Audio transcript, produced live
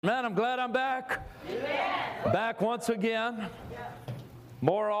Man, I'm glad I'm back. Amen. Back once again.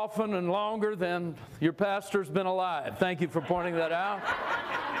 More often and longer than your pastor's been alive. Thank you for pointing that out.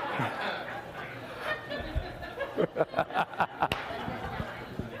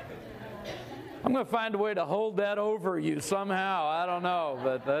 I'm going to find a way to hold that over you somehow. I don't know,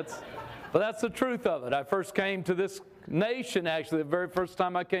 but that's the truth of it. I first came to this nation, actually, the very first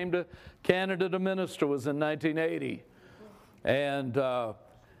time I came to Canada to minister was in 1980.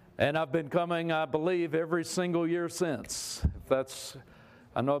 And I've been coming, I believe, every single year since.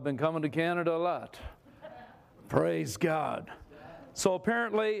 I know I've been coming to Canada a lot. Praise God. So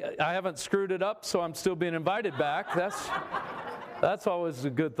apparently, I haven't screwed it up, so I'm still being invited back. That's always a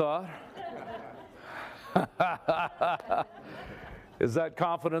good thought. Is that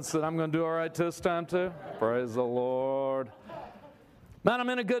confidence that I'm going to do all right this time too? Praise the Lord. Man, I'm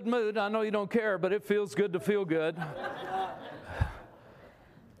in a good mood. I know you don't care, but it feels good to feel good.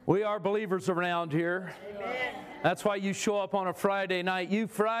 We are believers around here. Amen. That's why you show up on a Friday night. You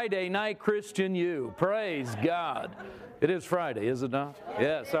Friday night Christian, you. Praise God. It is Friday, is it not?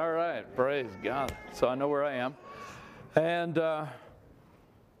 Yes, all right. Praise God. So I know where I am. And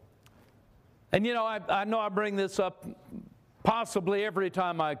you know, I know I bring this up possibly every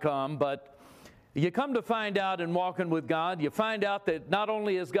time I come, but you come to find out in walking with God, you find out that not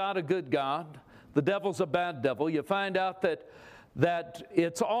only is God a good God, the devil's a bad devil. You find out that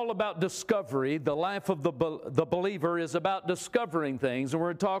it's all about discovery. The life of the believer is about discovering things. And we're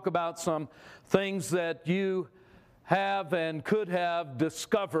going to talk about some things that you have and could have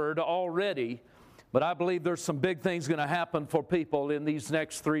discovered already. But I believe there's some big things going to happen for people in these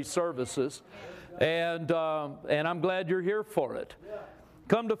next 3 services. And I'm glad you're here for it.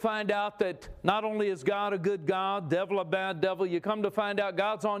 Come to find out that not only is God a good God, devil a bad devil, you come to find out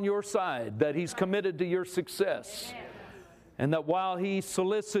God's on your side, that He's committed to your success. And that while He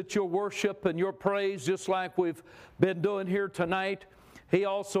solicits your worship and your praise, just like we've been doing here tonight, He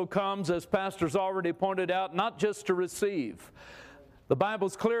also comes, as Pastor's already pointed out, not just to receive. The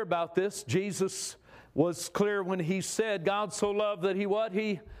Bible's clear about this. Jesus was clear when He said, God so loved that He what?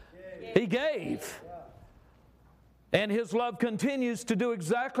 He gave. And His love continues to do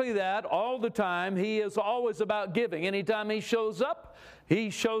exactly that all the time. He is always about giving. Anytime He shows up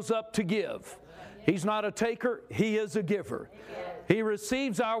to give. He's not a taker, He is a giver. He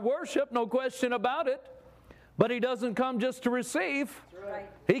receives our worship, no question about it. But He doesn't come just to receive.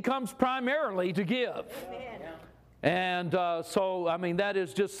 He comes primarily to give. And so, I mean, that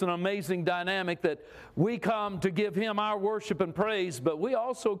is just an amazing dynamic that we come to give Him our worship and praise, but we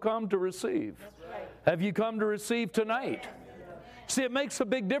also come to receive. Have you come to receive tonight? See, it makes a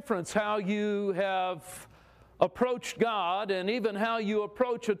big difference how you have approached God and even how you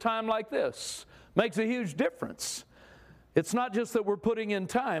approach a time like this. Makes a huge difference. It's not just that we're putting in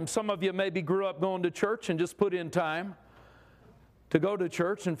time. Some of you maybe grew up going to church and just put in time to go to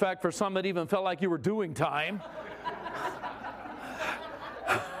church. In fact, for some it even felt like you were doing time.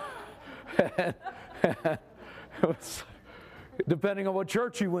 Depending on what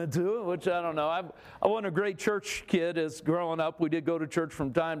church you went to, which I don't know. I wasn't a great church kid as growing up. We did go to church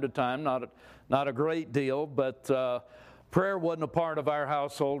from time to time, not a great deal, but prayer wasn't a part of our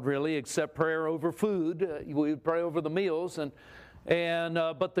household really, except prayer over food. We would pray over the meals,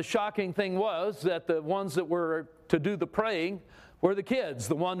 but the shocking thing was that the ones that were to do the praying were the kids.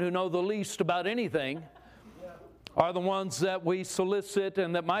 The one who know the least about anything are the ones that we solicit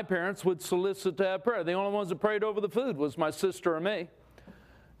and that my parents would solicit to have prayer. The only ones that prayed over the food was my sister and me.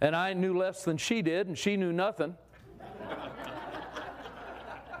 And I knew less than she did, and she knew nothing.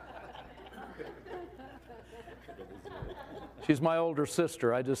 She's my older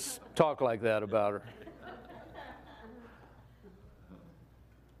sister. I just talk like that about her.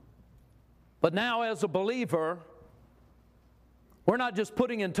 But now as a believer, we're not just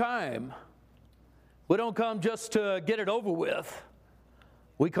putting in time. We don't come just to get it over with.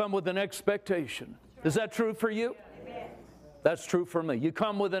 We come with an expectation. Is that true for you? That's true for me. You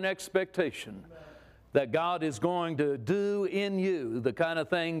come with an expectation that God is going to do in you the kind of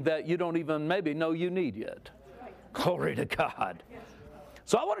thing that you don't even maybe know you need yet. Glory to God.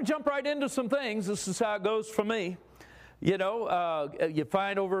 So I want to jump right into some things. This is how it goes for me. You know, you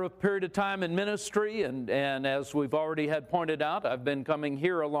find over a period of time in ministry, and as we've already had pointed out, I've been coming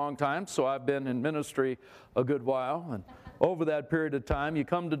here a long time, so I've been in ministry a good while. And over that period of time, you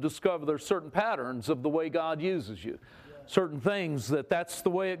come to discover there's certain patterns of the way God uses you. Certain things that's the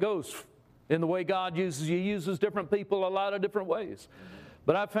way it goes. In the way God uses you, He uses different people a lot of different ways.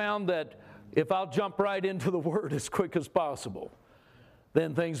 But I found that if I'll jump right into the Word as quick as possible,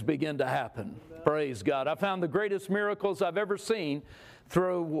 then things begin to happen. Praise God. I found the greatest miracles I've ever seen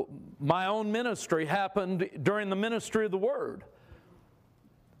through my own ministry happened during the ministry of the Word.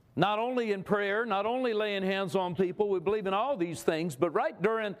 Not only in prayer, not only laying hands on people, we believe in all these things, but right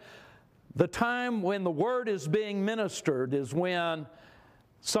during the time when the Word is being ministered is when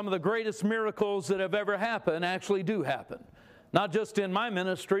some of the greatest miracles that have ever happened actually do happen. Not just in my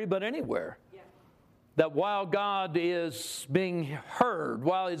ministry, but anywhere. Yeah. That while God is being heard,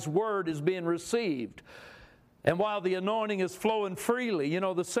 while His Word is being received, and while the anointing is flowing freely, you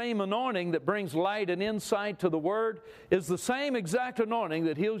know, the same anointing that brings light and insight to the Word is the same exact anointing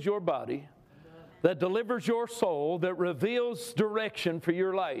that heals your body, that delivers your soul, that reveals direction for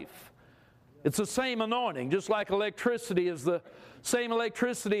your life. It's the same anointing, just like electricity is the same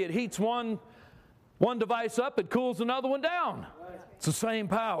electricity. It heats one device up, it cools another one down. It's the same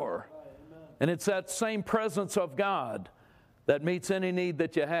power. And it's that same presence of God that meets any need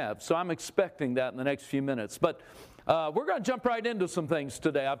that you have. So I'm expecting that in the next few minutes. But we're going to jump right into some things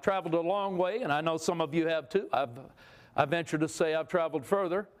today. I've traveled a long way, and I know some of you have too. I venture to say I've traveled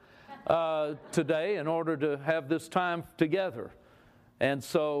further today in order to have this time together. And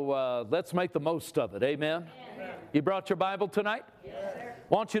so let's make the most of it. Amen? Amen. You brought your Bible tonight? Yes, sir.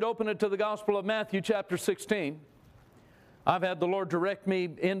 I want you to open it to the Gospel of Matthew chapter 16. I've had the Lord direct me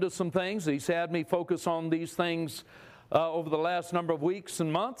into some things. He's had me focus on these things over the last number of weeks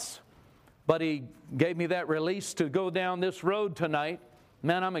and months. But He gave me that release to go down this road tonight.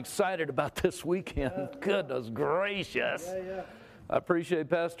 Man, I'm excited about this weekend. Yeah. Goodness gracious. Yeah. I appreciate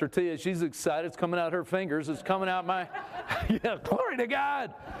Pastor Tia. She's excited. It's coming out her fingers. It's coming out my... Yeah, glory to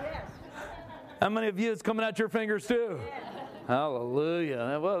God. Yes. How many of you it's coming out your fingers too? Yes.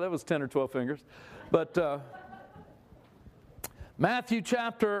 Hallelujah. Well, that was 10 or 12 fingers. But Matthew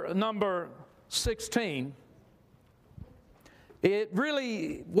chapter number 16... It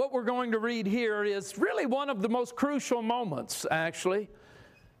really, what we're going to read here is really one of the most crucial moments, actually,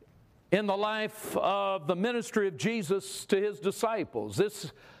 in the life of the ministry of Jesus to His disciples.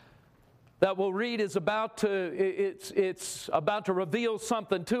 This that we'll read is about to, it's about to reveal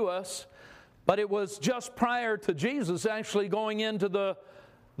something to us, but it was just prior to Jesus actually going into the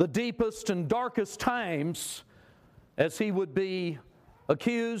deepest and darkest times as He would be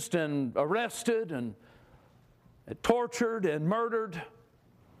accused and arrested and tortured and murdered.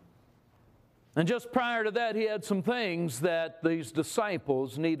 And just prior to that, He had some things that these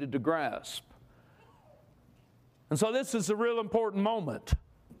disciples needed to grasp. And so this is a real important moment.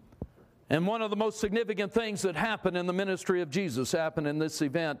 And one of the most significant things that happened in the ministry of Jesus happened in this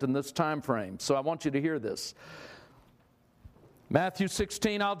event, in this time frame. So I want you to hear this. Matthew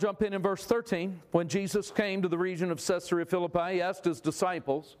 16, I'll jump in verse 13. When Jesus came to the region of Caesarea Philippi, He asked His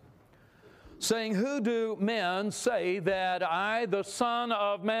disciples, saying, "Who do men say that I, the Son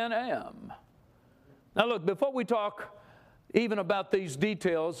of Man, am?" Now look, before we talk even about these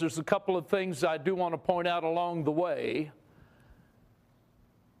details, there's a couple of things I do want to point out along the way.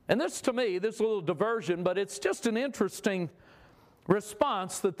 And this, to me, this is a little diversion, but it's just an interesting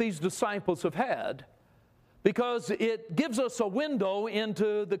response that these disciples have had, because it gives us a window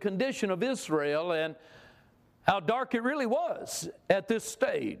into the condition of Israel and how dark it really was at this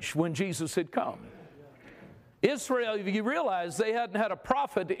stage when Jesus had come. Israel, you realize they hadn't had a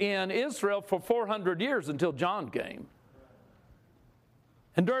prophet in Israel for 400 years until John came.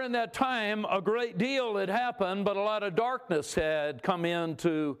 And during that time, a great deal had happened, but a lot of darkness had come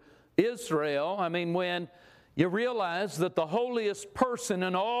into Israel. I mean, when you realize that the holiest person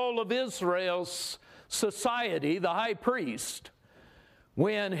in all of Israel's society, the high priest,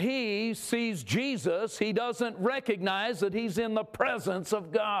 when he sees Jesus, he doesn't recognize that he's in the presence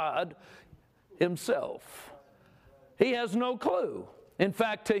of God Himself. He has no clue. In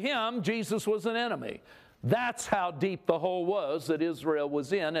fact, to him, Jesus was an enemy. That's how deep the hole was that Israel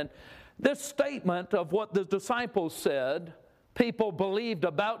was in. And this statement of what the disciples said, people believed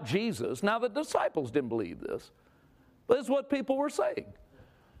about Jesus. Now, the disciples didn't believe this, but it's what people were saying.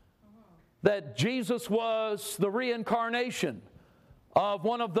 That Jesus was the reincarnation of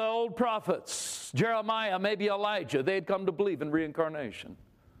one of the old prophets, Jeremiah, maybe Elijah. They had come to believe in reincarnation.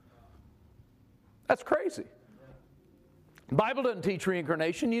 That's crazy. The Bible doesn't teach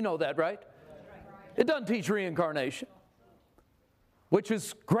reincarnation. You know that, right? It doesn't teach reincarnation, which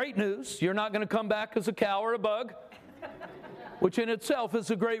is great news. You're not going to come back as a cow or a bug, which in itself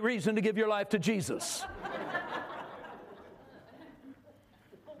is a great reason to give your life to Jesus.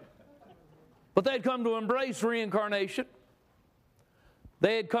 But they'd come to embrace reincarnation.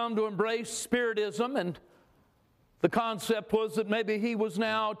 They had come to embrace Spiritism, and the concept was that maybe he was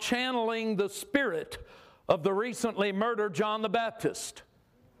now channeling the spirit of the recently murdered John the Baptist.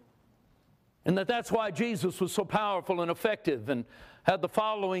 And that's why Jesus was so powerful and effective. And had the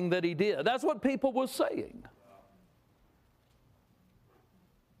following that he did. That's what people were saying.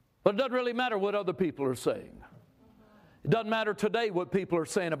 But it doesn't really matter what other people are saying. It doesn't matter today what people are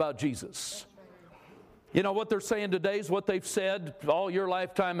saying about Jesus. You know, what they're saying today is what they've said all your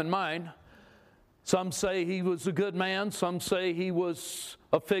lifetime and mine. Some say he was a good man. Some say he was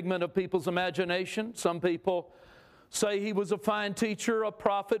a figment of people's imagination. Some people say he was a fine teacher, a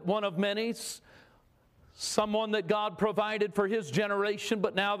prophet, one of many, someone that God provided for his generation,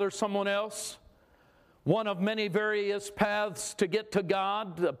 but now there's someone else. One of many various paths to get to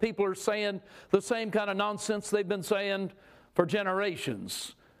God. People are saying the same kind of nonsense they've been saying for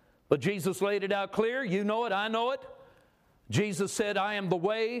generations. But Jesus laid it out clear. You know it, I know it. Jesus said, I am the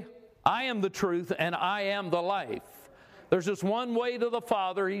way, I am the truth, and I am the life. There's just one way to the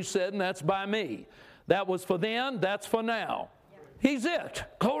Father, he said, and that's by me. That was for then, that's for now. He's it.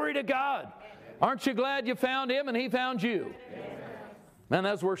 Glory to God. Aren't you glad you found him and he found you? Man,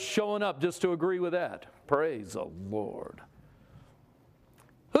 that's worth showing up just to agree with that. Praise the Lord.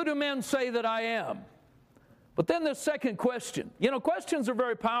 Who do men say that I am? But then the second question. You know, questions are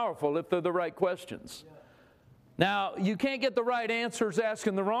very powerful if they're the right questions. Now, you can't get the right answers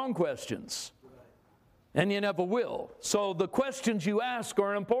asking the wrong questions. And you never will. So the questions you ask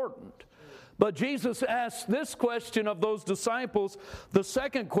are important. But Jesus asked this question of those disciples, the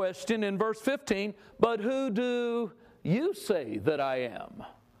second question in verse 15, but who do you say that I am?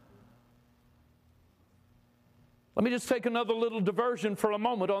 Let me just take another little diversion for a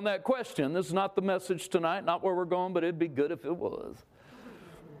moment on that question. This is not the message tonight, not where we're going, but it'd be good if it was.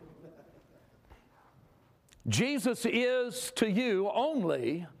 Jesus is to you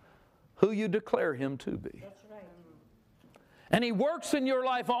only who you declare him to be. That's right. And he works in your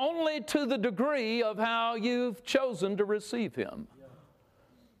life only to the degree of how you've chosen to receive him.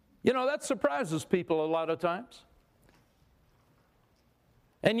 You know, that surprises people a lot of times.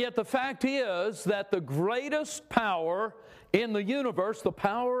 And yet the fact is that the greatest power in the universe, the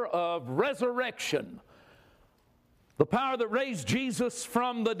power of resurrection, the power that raised Jesus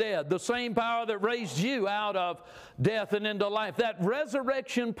from the dead, the same power that raised you out of death and into life, that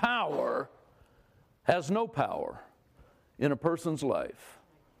resurrection power has no power in a person's life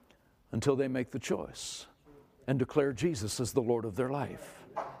until they make the choice and declare Jesus as the Lord of their life.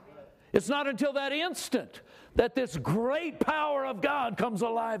 It's not until that instant that this great power of God comes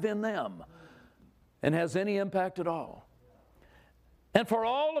alive in them and has any impact at all. And for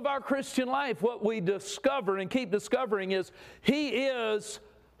all of our Christian life, what we discover and keep discovering is he is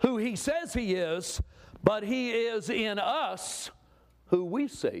who he says he is, but he is in us who we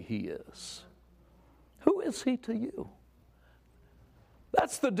say he is. Who is he to you?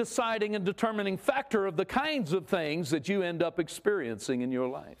 That's the deciding and determining factor of the kinds of things that you end up experiencing in your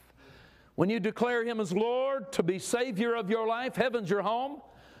life. When you declare him as Lord, to be Savior of your life, heaven's your home.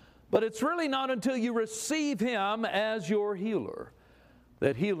 But it's really not until you receive him as your healer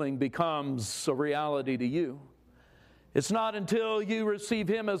that healing becomes a reality to you. It's not until you receive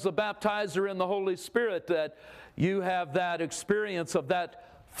him as the baptizer in the Holy Spirit that you have that experience of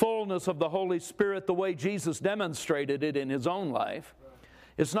that fullness of the Holy Spirit the way Jesus demonstrated it in his own life.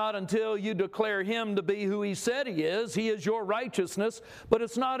 It's not until you declare him to be who he said he is your righteousness, but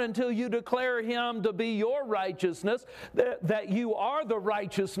it's not until you declare him to be your righteousness, that you are the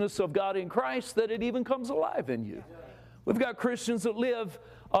righteousness of God in Christ, that it even comes alive in you. We've got Christians that live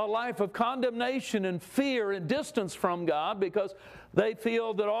a life of condemnation and fear and distance from God because they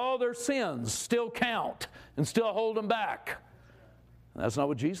feel that all their sins still count and still hold them back. That's not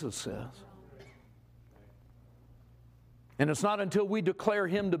what Jesus says. And it's not until we declare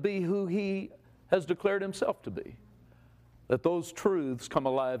him to be who he has declared himself to be that those truths come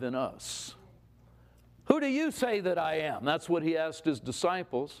alive in us. Who do you say that I am? That's what he asked his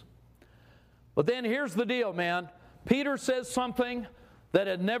disciples. But then here's the deal, man. Peter says something that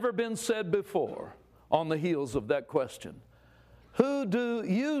had never been said before on the heels of that question. Who do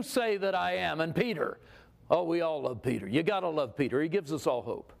you say that I am? And Peter, oh, we all love Peter. You got to love Peter. He gives us all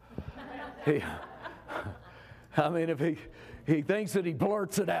hope. I mean, if he thinks that he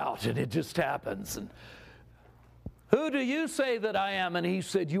blurts it out and it just happens. And who do you say that I am? And he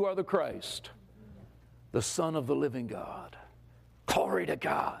said, you are the Christ, the Son of the living God. Glory to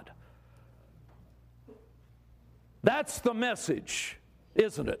God. That's the message,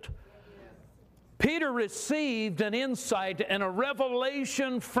 isn't it? Peter received an insight and a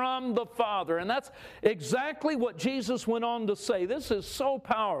revelation from the Father. And that's exactly what Jesus went on to say. This is so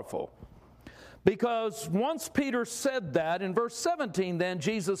powerful. Because once Peter said that, in verse 17, then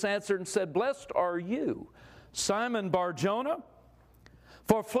Jesus answered and said, blessed are you, Simon Bar-Jonah,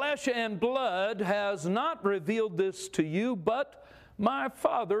 for flesh and blood has not revealed this to you, but my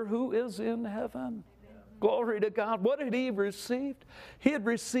Father who is in heaven. Glory to God. What had he received? He had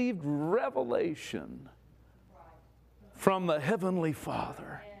received revelation from the Heavenly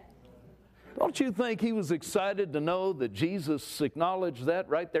Father. Don't you think he was excited to know that Jesus acknowledged that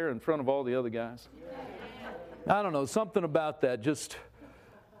right there in front of all the other guys? I don't know, something about that just,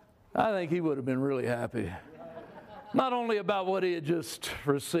 I think he would have been really happy. Not only about what he had just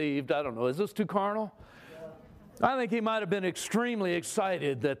received, I don't know, is this too carnal? I think he might have been extremely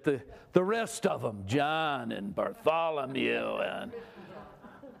excited that the rest of them, John and Bartholomew and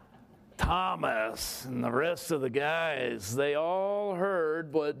Thomas and the rest of the guys, they all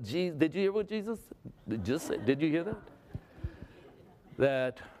heard what Jesus, did you hear what Jesus just said? Did you hear that?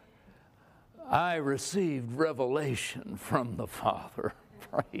 That I received revelation from the Father.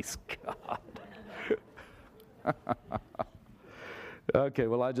 Praise God. Okay,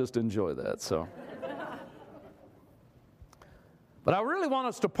 well, I just enjoy that, so. But I really want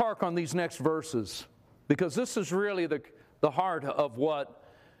us to park on these next verses because this is really the heart of what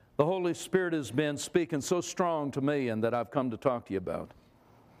the Holy Spirit has been speaking so strong to me and that I've come to talk to you about.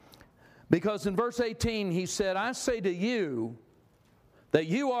 Because in verse 18 he said, I say to you that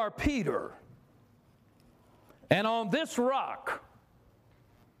you are Peter, and on this rock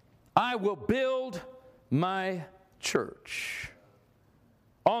I will build my church.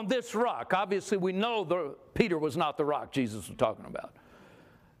 On this rock. Obviously, we know Peter was not the rock Jesus was talking about.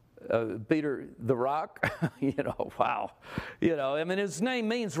 Peter, the rock, wow. I mean, his name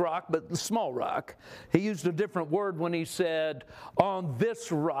means rock, but small rock. He used a different word when he said, on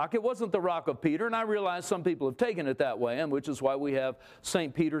this rock. It wasn't the rock of Peter, and I realize some people have taken it that way, and which is why we have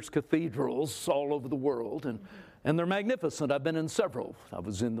St. Peter's cathedrals all over the world, and they're magnificent. I've been in several. I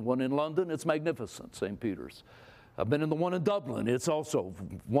was in the one in London. It's magnificent, St. Peter's. I've been in the one in Dublin. It's also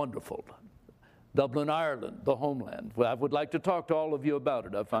wonderful. Dublin, Ireland, the homeland. Well, I would like to talk to all of you about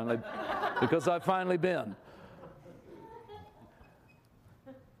it. Because I've finally been.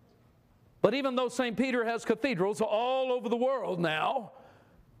 But even though St. Peter has cathedrals all over the world now,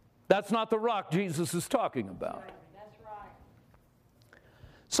 that's not the rock Jesus is talking about. That's right.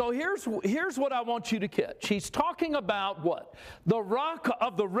 So here's what I want you to catch. He's talking about what? The rock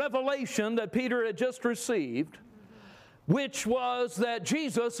of the revelation that Peter had just received, which was that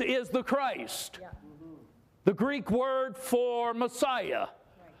Jesus is the Christ. Yeah. The Greek word for Messiah,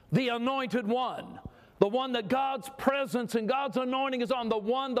 the anointed one, the one that God's presence and God's anointing is on,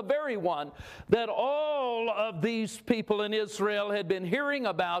 the very one that all of these people in Israel had been hearing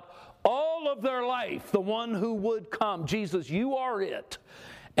about all of their life, the one who would come. Jesus, you are it.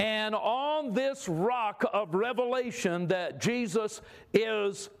 And on this rock of revelation that Jesus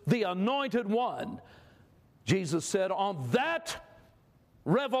is the anointed one, Jesus said, on that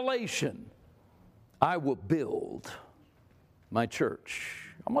revelation, I will build my church.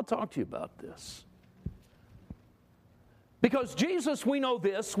 I'm going to talk to you about this. Because Jesus, we know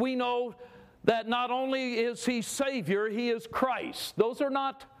this. We know that not only is he Savior, he is Christ. Those are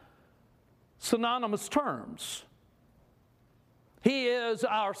not synonymous terms. He is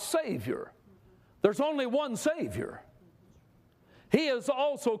our Savior. There's only one Savior. He is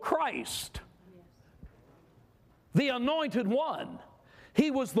also Christ, the anointed one.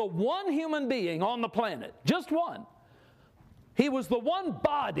 He was the one human being on the planet, just one. He was the one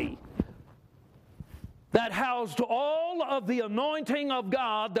body that housed all of the anointing of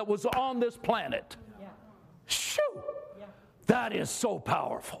God that was on this planet. Yeah. Shoo! Yeah. That is so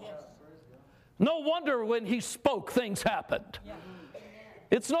powerful. No wonder when he spoke, things happened. Yeah.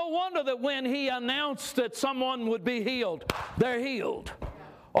 It's no wonder that when he announced that someone would be healed, they're healed.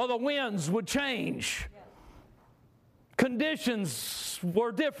 Or the winds would change. Conditions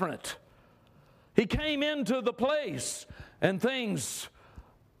were different. He came into the place and things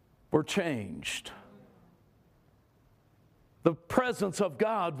were changed. The presence of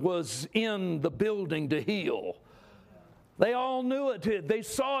God was in the building to heal. They all knew it. They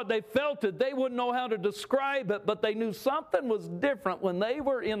saw it. They felt it. They wouldn't know how to describe it, but they knew something was different when they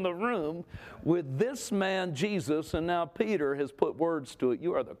were in the room with this man, Jesus, and now Peter has put words to it.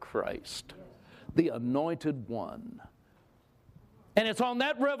 You are the Christ, the anointed one. And it's on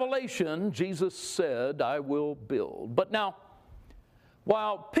that revelation Jesus said, I will build. But now,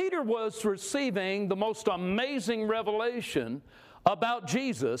 while Peter was receiving the most amazing revelation about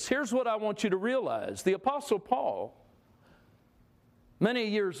Jesus, here's what I want you to realize. The Apostle Paul, many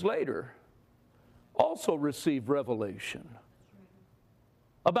years later, also received revelation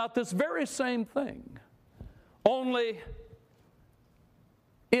about this very same thing, only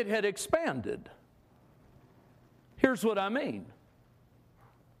it had expanded. Here's what I mean.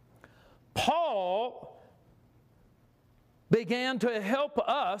 Paul began to help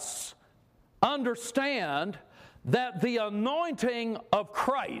us understand that the anointing of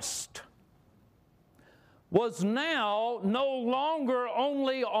Christ was now no longer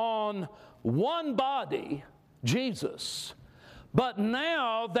only on one body, Jesus, but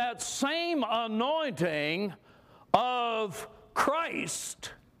now that same anointing of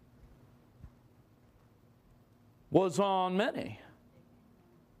Christ was on many.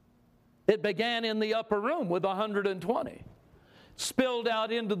 It began in the upper room with 120, spilled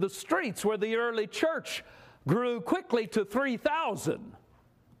out into the streets where the early church grew quickly to 3,000.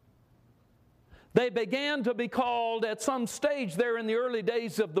 They began to be called, at some stage there in the early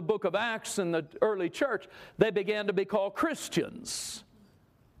days of the book of Acts in the early church, they began to be called Christians,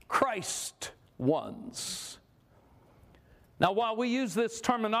 Christ ones. Now, while we use this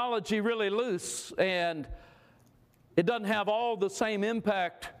terminology really loose and it doesn't have all the same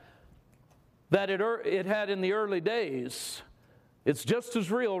impact that it had in the early days, it's just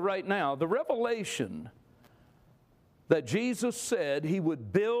as real right now. The revelation that Jesus said He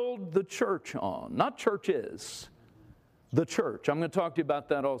would build the church on, not churches, the church. I'm going to talk to you about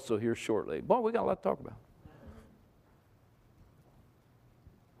that also here shortly. Boy, we got a lot to talk about.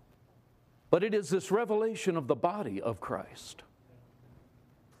 But it is this revelation of the body of Christ.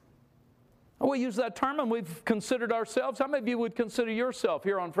 We use that term and we've considered ourselves. How many of you would consider yourself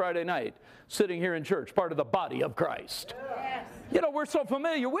here on Friday night, sitting here in church, part of the body of Christ? Yes. You know, we're so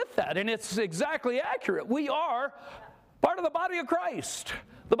familiar with that, and it's exactly accurate. We are part of the body of Christ.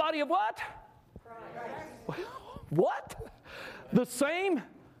 The body of what? Christ. What? The same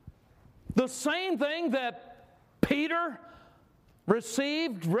thing that Peter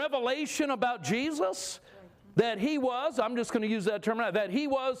received revelation about Jesus? That He was, I'm just going to use that term now, that He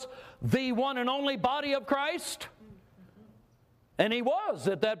was the one and only body of Christ. And He was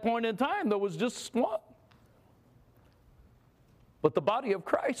at that point in time. There was just one. But the body of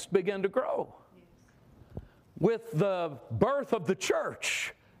Christ began to grow. With the birth of the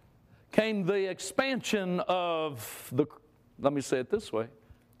church came the expansion of the, let me say it this way,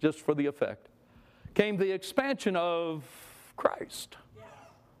 just for the effect, came the expansion of Christ.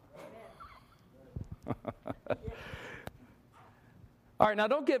 All right, now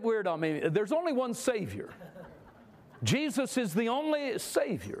don't get weird on me. There's only one Savior. Jesus is the only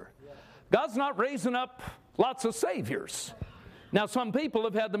Savior. God's not raising up lots of Saviors. Now, some people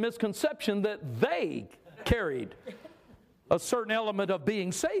have had the misconception that they carried a certain element of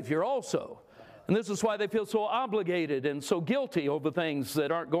being Savior also. And this is why they feel so obligated and so guilty over things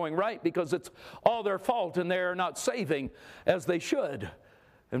that aren't going right, because it's all their fault and they're not saving as they should.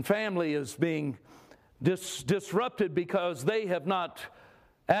 And family is being disrupted because they have not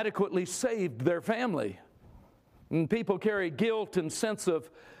adequately saved their family. And people carry guilt and sense of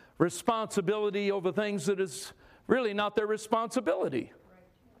responsibility over things that is really not their responsibility.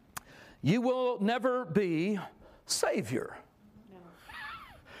 You will never be Savior. No.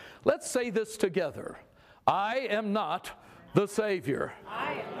 Let's say this together. I am not the Savior.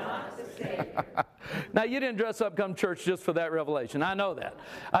 I am not the Savior. Now, you didn't dress up come church just for that revelation. I know that.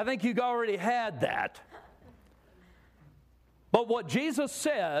 I think you already had that. But what Jesus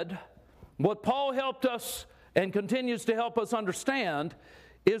said, what Paul helped us and continues to help us understand,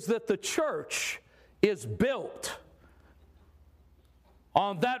 is that the church is built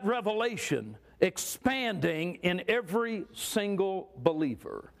on that revelation, expanding in every single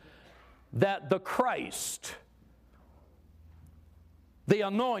believer, that the Christ, the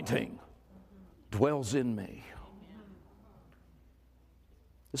anointing, dwells in me.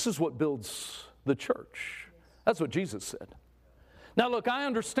 This is what builds the church. That's what Jesus said. Now look, I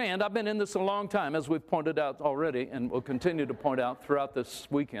understand, I've been in this a long time, as we've pointed out already, and will continue to point out throughout this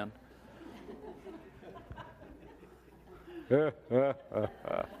weekend.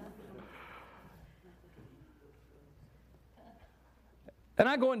 And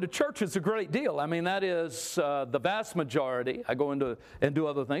I go into churches a great deal. I mean, that is the vast majority. I go into and do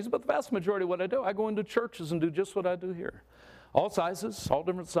other things, but the vast majority of what I do, I go into churches and do just what I do here. All sizes, all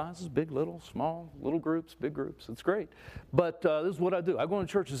different sizes, big, little, small, little groups, big groups. It's great. But this is what I do. I go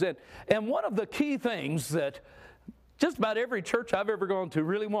into churches. And one of the key things that just about every church I've ever gone to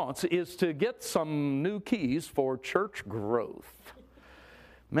really wants is to get some new keys for church growth.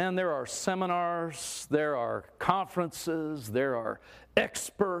 Man, there are seminars, there are conferences, there are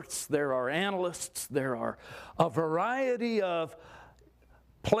experts, there are analysts, there are a variety of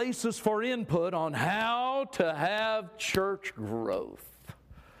places for input on how to have church growth.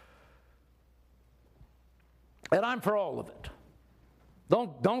 And I'm for all of it.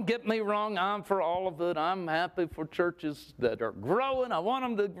 Don't get me wrong, I'm for all of it. I'm happy for churches that are growing. I want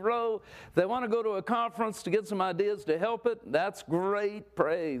them to grow. If they want to go to a conference to get some ideas to help it, that's great.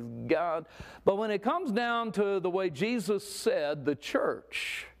 Praise God. But when it comes down to the way Jesus said the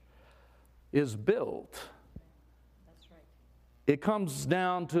church is built, That's right. it comes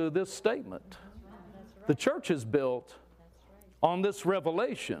down to this statement. That's right. The church is built That's right. on this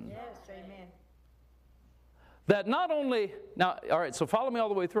revelation. Yes, amen. That not only, now, all right, so follow me all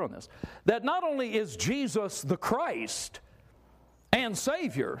the way through on this. That not only is Jesus the Christ and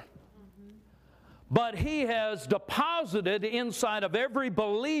Savior, but He has deposited inside of every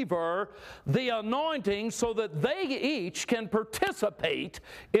believer the anointing so that they each can participate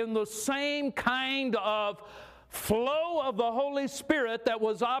in the same kind of flow of the Holy Spirit that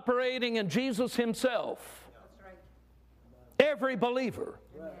was operating in Jesus Himself. That's right. Every believer.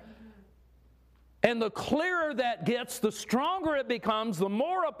 And the clearer that gets, the stronger it becomes, the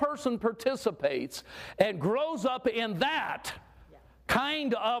more a person participates and grows up in that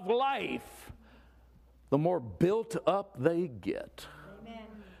kind of life, the more built up they get. Amen.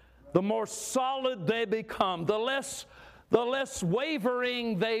 The more solid they become, the less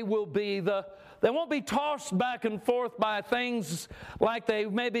wavering they will be. They won't be tossed back and forth by things like they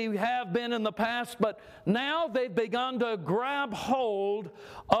maybe have been in the past, but now they've begun to grab hold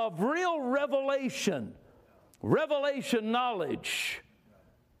of real revelation knowledge.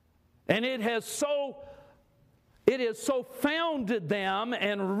 And it has so founded them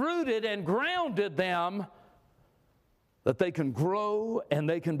and rooted and grounded them that they can grow and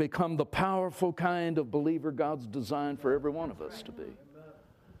they can become the powerful kind of believer God's designed for every one of us to be.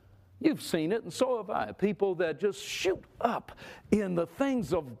 You've seen it, and so have I. People that just shoot up in the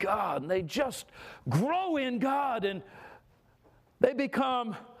things of God, and they just grow in God, and they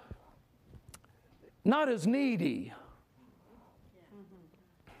become not as needy.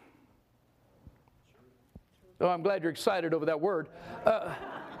 Oh, I'm glad you're excited over that word.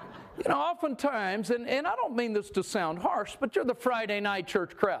 Oftentimes, and I don't mean this to sound harsh, but you're the Friday night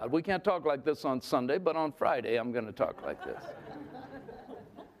church crowd. We can't talk like this on Sunday, but on Friday I'm going to talk like this.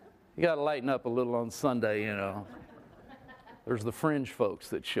 You got to lighten up a little on Sunday, There's the fringe folks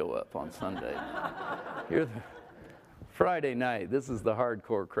that show up on Sunday. You're the Friday night, this is the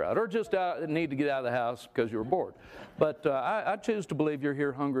hardcore crowd. Or just need to get out of the house because you were bored. But I choose to believe you're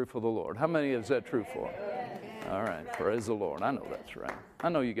here hungry for the Lord. How many is that true for? All right, praise the Lord. I know that's right. I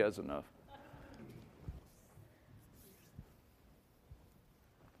know you guys enough.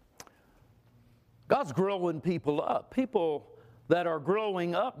 God's growing people up. People that are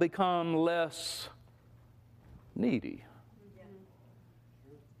growing up become less needy.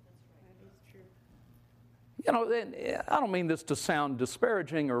 I don't mean this to sound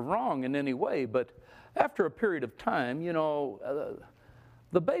disparaging or wrong in any way, but after a period of time,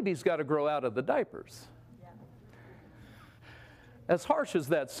 the baby's got to grow out of the diapers. As harsh as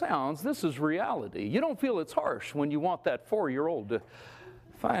that sounds, this is reality. You don't feel it's harsh when you want that 4-year-old to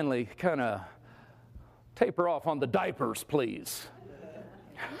finally kind of taper off on the diapers, please.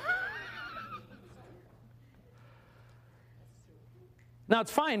 Now,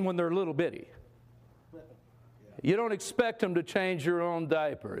 it's fine when they're little bitty. You don't expect them to change your own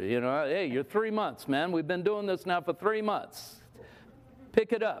diaper. Hey, you're 3 months, man. We've been doing this now for 3 months.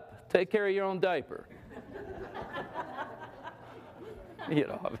 Pick it up. Take care of your own diaper.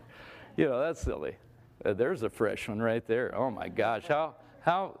 That's silly. There's a fresh one right there. Oh my gosh,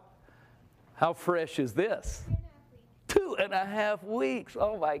 how fresh is this? 2.5 weeks.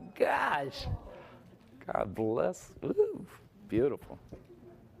 Oh my gosh. God bless. Ooh, beautiful.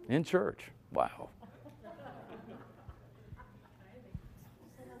 In church. Wow.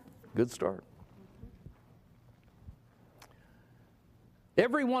 Good start.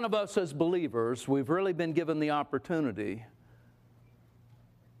 Every one of us as believers, we've really been given the opportunity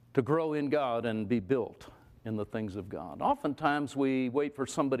to grow in God and be built in the things of God. Oftentimes we wait for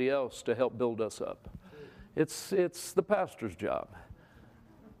somebody else to help build us up. It's the pastor's job.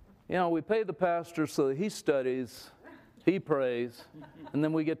 We pay the pastor so that he studies, he prays, and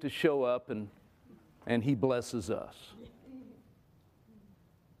then we get to show up and he blesses us.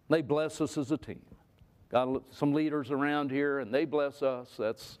 They bless us as a team. Got some leaders around here and they bless us.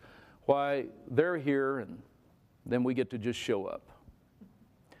 That's why they're here, and then we get to just show up.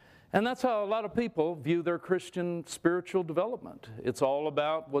 And that's how a lot of people view their Christian spiritual development. It's all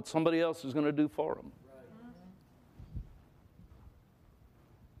about what somebody else is going to do for them.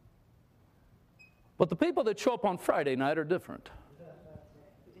 But the people that show up on Friday night are different.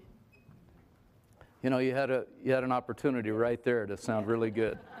 You had an opportunity right there to sound really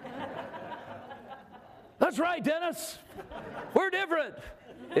good. That's right, Dennis. We're different.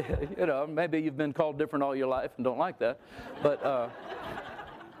 You know, maybe you've been called different all your life and don't like that. But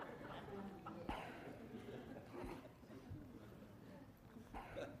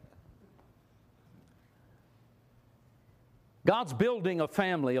God's building a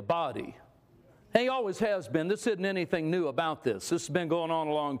family, a body. He always has been. This isn't anything new about this. This has been going on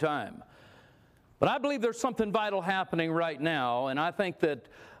a long time. But I believe there's something vital happening right now, and I think that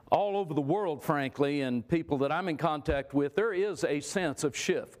all over the world, frankly, and people that I'm in contact with, there is a sense of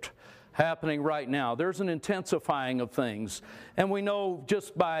shift happening right now. There's an intensifying of things, and we know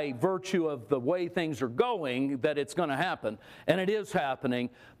just by virtue of the way things are going that it's going to happen, and it is happening,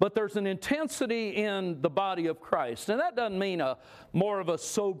 but there's an intensity in the body of Christ, and that doesn't mean more of a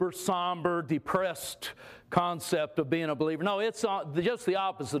sober, somber, depressed concept of being a believer. No, it's just the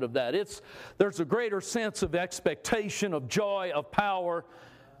opposite of that. There's a greater sense of expectation, of joy, of power,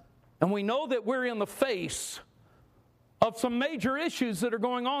 and we know that we're in the face of some major issues that are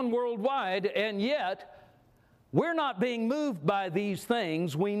going on worldwide, and yet we're not being moved by these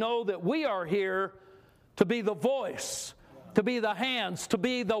things. We know that we are here to be the voice, to be the hands, to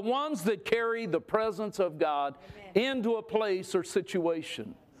be the ones that carry the presence of God into a place or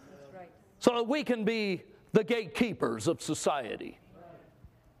situation. That's right. So that we can be the gatekeepers of society.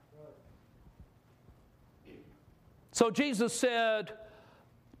 So Jesus said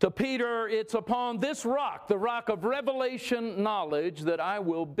to Peter, it's upon this rock, the rock of revelation knowledge, that I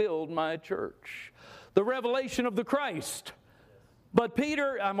will build my church. The revelation of the Christ. But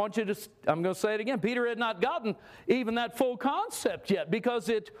Peter, I'm going to say it again, Peter had not gotten even that full concept yet because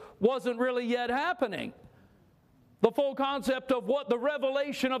it wasn't really yet happening. The full concept of what the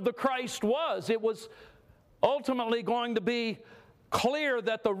revelation of the Christ was. It was ultimately going to be clear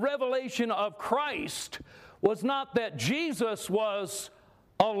that the revelation of Christ was not that Jesus was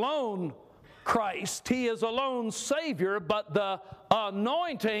alone Christ, He is alone Savior, but the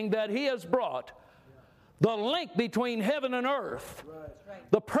anointing that He has brought, the link between heaven and earth,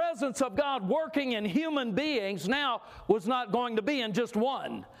 the presence of God working in human beings now was not going to be in just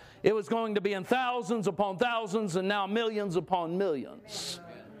one. It was going to be in thousands upon thousands and now millions upon millions.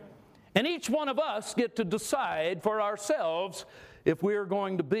 And each one of us get to decide for ourselves if we're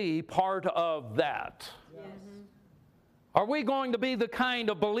going to be part of that. Are we going to be the kind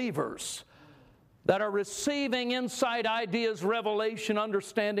of believers that are receiving insight, ideas, revelation,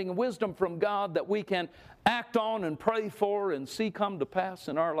 understanding, and wisdom from God that we can act on and pray for and see come to pass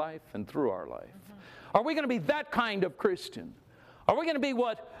in our life and through our life? Are we going to be that kind of Christian? Are we going to be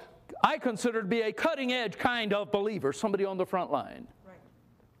what I consider to be a cutting-edge kind of believer, somebody on the front line? Right.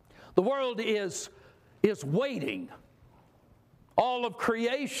 The world is waiting. All of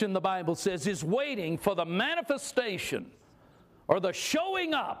creation, the Bible says, is waiting for the manifestation or the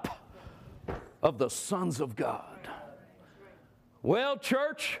showing up of the sons of God. Well,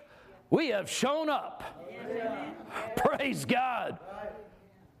 church, we have shown up. Praise God.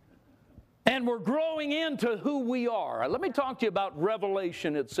 And we're growing into who we are. Let me talk to you about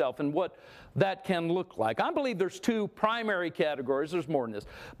revelation itself and what that can look like. I believe there's two primary categories. There's more than this.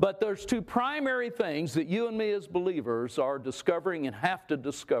 But there's two primary things that you and me as believers are discovering and have to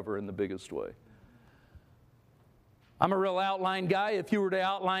discover in the biggest way. I'm a real outline guy. If you were to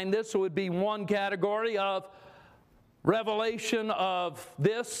outline this, it would be one category of revelation of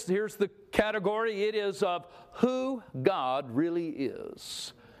this. Here's the category. It is of who God really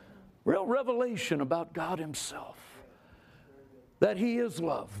is. Real revelation about God Himself. That He is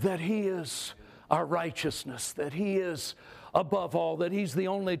love. That He is our righteousness. That He is above all. That He's the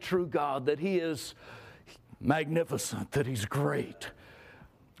only true God. That He is magnificent. That He's great.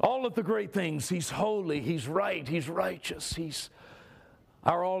 All of the great things. He's holy. He's right. He's righteous. He's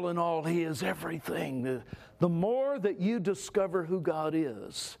our all in all. He is everything. The more that you discover who God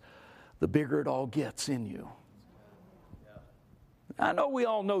is, the bigger it all gets in you. I know we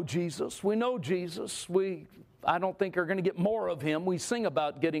all know Jesus. We know Jesus. I don't think are going to get more of Him. We sing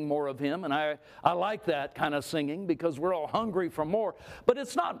about getting more of Him, and I like that kind of singing because we're all hungry for more. But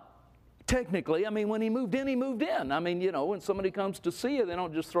it's not technically. I mean, when He moved in, He moved in. I mean, you know, when somebody comes to see you, they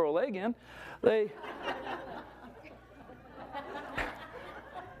don't just throw a leg in. I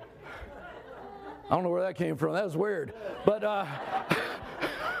don't know where that came from. That was weird. But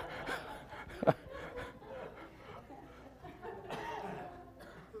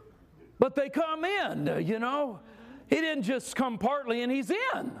but they come in, you know. He didn't just come partly, and He's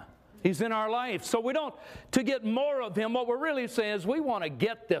in. He's in our life. So we don't, to get more of Him, what we're really saying is we want to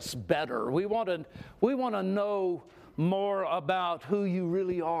get this better. We want to know more about who You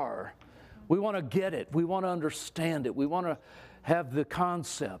really are. We want to get it. We want to understand it. We want to have the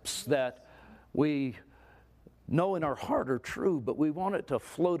concepts that we know in our heart are true, but we want it to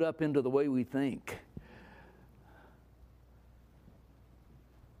float up into the way we think.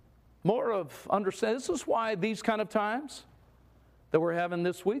 More of understanding. This is why these kind of times that we're having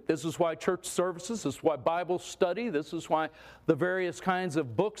this week, this is why church services, this is why Bible study, this is why the various kinds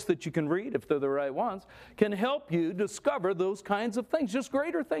of books that you can read, if they're the right ones, can help you discover those kinds of things, just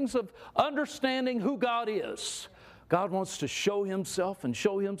greater things of understanding who God is. God wants to show Himself and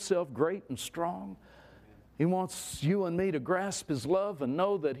show Himself great and strong. He wants you and me to grasp His love and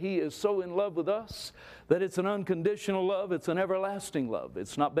know that He is so in love with us that it's an unconditional love, it's an everlasting love.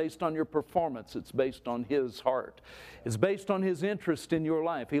 It's not based on your performance, it's based on His heart. It's based on His interest in your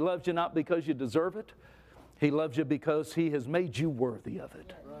life. He loves you not because you deserve it. He loves you because He has made you worthy of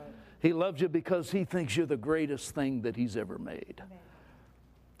it. He loves you because He thinks you're the greatest thing that He's ever made.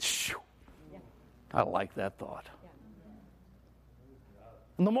 I like that thought.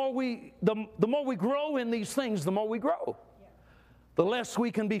 And the more we grow in these things, the more we grow. The less we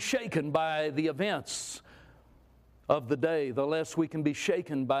can be shaken by the events of the day. The less we can be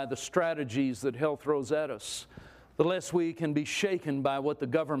shaken by the strategies that hell throws at us. The less we can be shaken by what the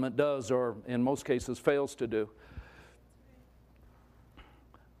government does or, in most cases, fails to do.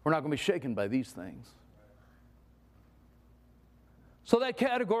 We're not going to be shaken by these things. So that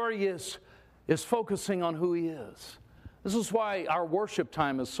category is focusing on who He is. This is why our worship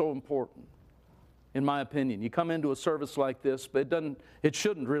time is so important, in my opinion. You come into a service like this, but it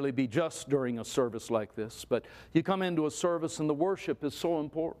shouldn't really be just during a service like this, but you come into a service and the worship is so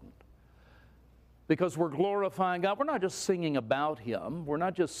important because we're glorifying God. We're not just singing about Him. We're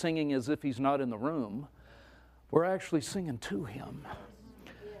not just singing as if He's not in the room. We're actually singing to Him.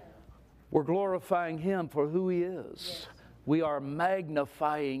 We're glorifying Him for who He is. We are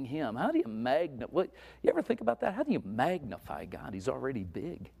magnifying Him. How do you magnify? You ever think about that? How do you magnify God? He's already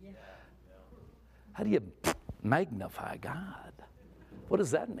big. How do you magnify God? What does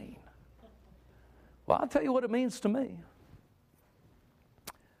that mean? Well, I'll tell you what it means to me.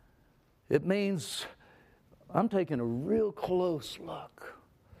 It means I'm taking a real close look.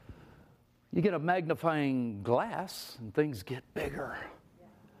 You get a magnifying glass and things get bigger.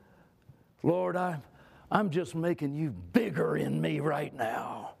 Lord, I'm just making you bigger in me right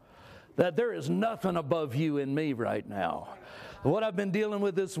now. That there is nothing above you in me right now. What I've been dealing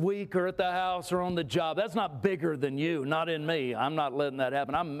with this week or at the house or on the job, that's not bigger than you, not in me. I'm not letting that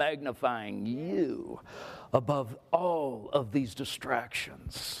happen. I'm magnifying you above all of these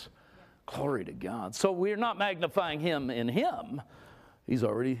distractions. Glory to God. So we're not magnifying Him in Him. He's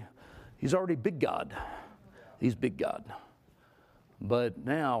already big God. He's big God. But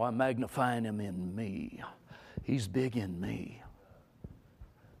now I'm magnifying Him in me. He's big in me.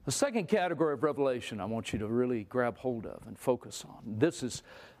 The second category of revelation I want you to really grab hold of and focus on. This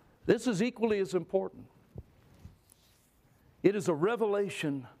is equally as important. It is a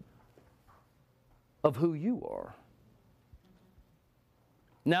revelation of who you are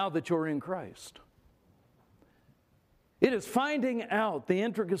now that you're in Christ. It is finding out the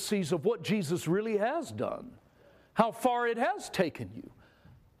intricacies of what Jesus really has done. How far it has taken you.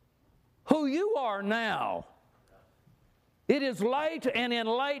 Who you are now. It is light and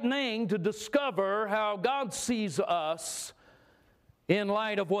enlightening to discover how God sees us in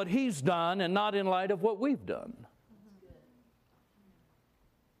light of what He's done and not in light of what we've done.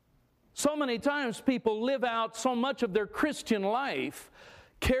 So many times people live out so much of their Christian life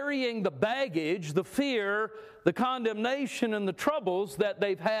carrying the baggage, the fear, the condemnation, and the troubles that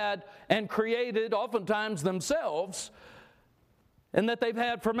they've had and created oftentimes themselves, and that they've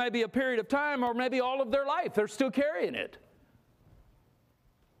had for maybe a period of time or maybe all of their life. They're still carrying it.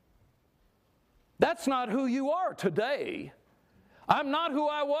 That's not who you are today. I'm not who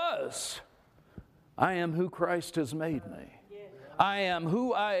I was. I am who Christ has made me. I am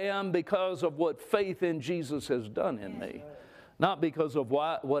who I am because of what faith in Jesus has done in me. Not because of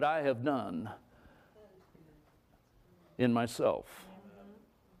what I have done in myself.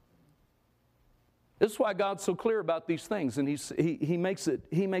 This is why God's so clear about these things, and He makes it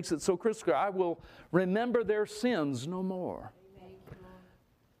so crystal clear. I will remember their sins no more.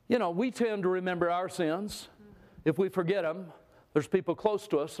 You know, we tend to remember our sins. If we forget them, there's people close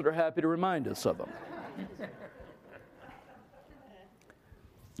to us that are happy to remind us of them.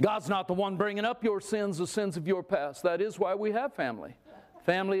 God's not the one bringing up your sins, the sins of your past. That is why we have family.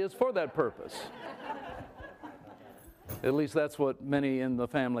 Family is for that purpose. At least that's what many in the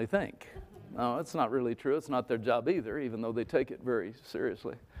family think. No, it's not really true. It's not their job either, even though they take it very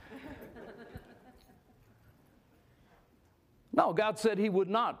seriously. No, God said He would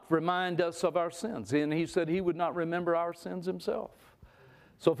not remind us of our sins. And He said He would not remember our sins Himself.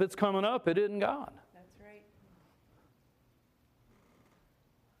 So if it's coming up, it isn't God. That's right.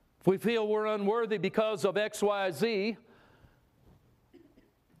 If we feel we're unworthy because of X, Y, Z,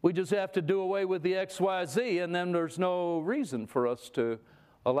 we just have to do away with the X, Y, Z, and then there's no reason for us to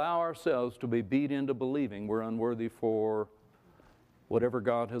allow ourselves to be beat into believing we're unworthy for whatever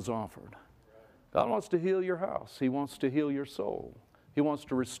God has offered. God wants to heal your house. He wants to heal your soul. He wants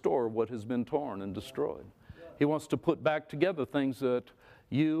to restore what has been torn and destroyed. He wants to put back together things that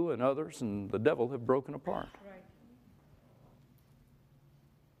you and others and the devil have broken apart. Right.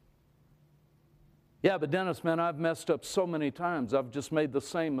 Yeah, but Dennis, man, I've messed up so many times. I've just made the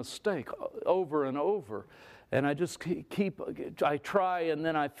same mistake over and over. And I just I try and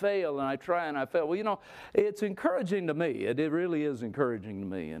then I fail, and I try and I fail. Well, you know, it's encouraging to me. It really is encouraging to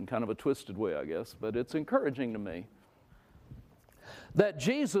me in kind of a twisted way, I guess. But it's encouraging to me that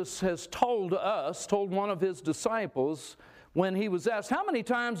Jesus has told one of his disciples, when he was asked, how many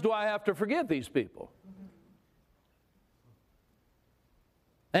times do I have to forgive these people?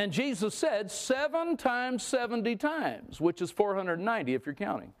 And Jesus said 7 times 70 times, which is 490 if you're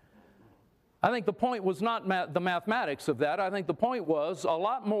counting. I think the point was not the mathematics of that. I think the point was a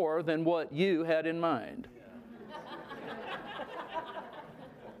lot more than what you had in mind.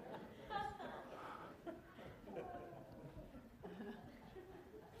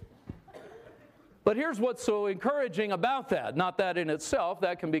 But here's what's so encouraging about that. Not that in itself,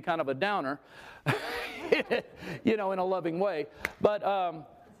 that can be kind of a downer, you know, in a loving way. But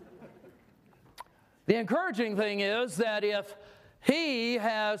the encouraging thing is that if he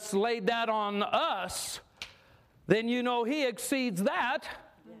has laid that on us, then you know he exceeds that.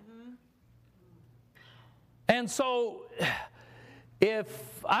 Mm-hmm. And so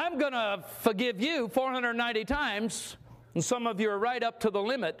if I'm going to forgive you 490 times, and some of you are right up to the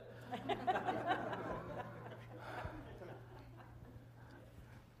limit,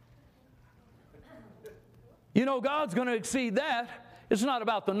 you know God's going to exceed that. It's not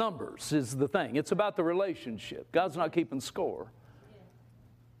about the numbers is the thing. It's about the relationship. God's not keeping score.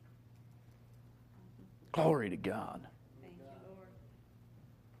 Glory to God. Thank you, Lord.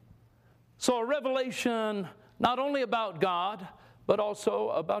 So a revelation not only about God, but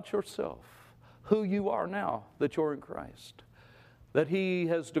also about yourself. Who you are now that you're in Christ. That He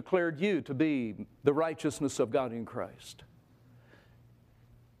has declared you to be the righteousness of God in Christ.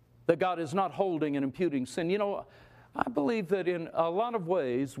 That God is not holding and imputing sin. You know, I believe that in a lot of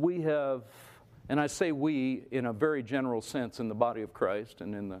ways we have, and I say we in a very general sense in the body of Christ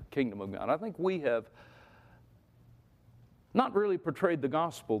and in the kingdom of God, I think we have not really portrayed the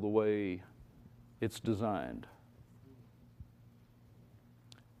gospel the way it's designed.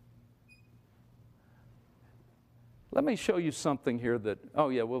 Let me show you something here that, oh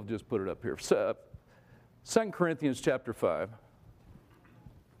yeah, we'll just put it up here. 2 Corinthians chapter 5.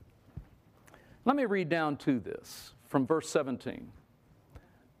 Let me read down to this from verse 17.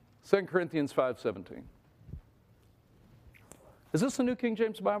 2 Corinthians 5:17. Is this the New King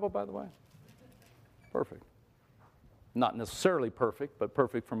James Bible, by the way? Perfect. Not necessarily perfect, but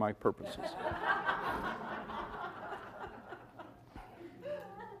perfect for my purposes.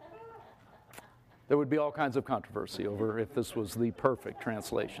 There would be all kinds of controversy over if this was the perfect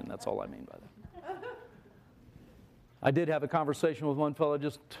translation. That's all I mean by that. I did have a conversation with one fellow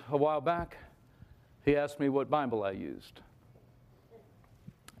just a while back. He asked me what Bible I used.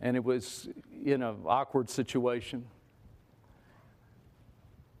 And it was in an awkward situation.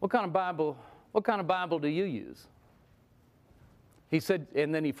 What kind of Bible do you use? He said,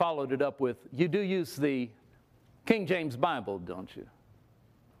 and then he followed it up with, you do use the King James Bible, don't you?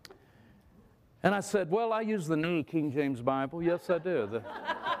 And I said, well, I use the New King James Bible. Yes, I do. It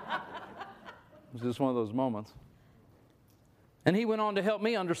was just one of those moments. And he went on to help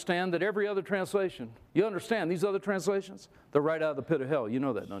me understand that every other translation, you understand these other translations? They're right out of the pit of hell. You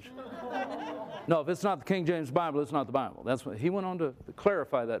know that, don't you? No, if it's not the King James Bible, it's not the Bible. That's what he went on to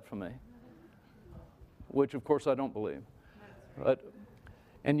clarify that for me, which, of course, I don't believe.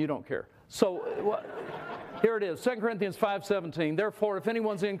 And you don't care. So here it is, 2 Corinthians 5:17. Therefore, if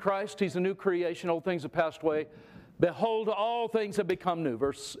anyone's in Christ, he's a new creation. Old things have passed away. Behold, all things have become new.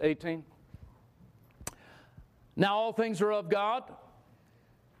 Verse 18. Now all things are of God,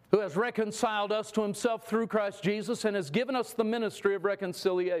 who has reconciled us to himself through Christ Jesus and has given us the ministry of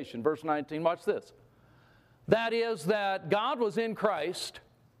reconciliation. Verse 19, watch this. That is that God was in Christ,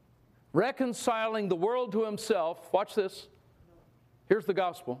 reconciling the world to himself. Watch this. Here's the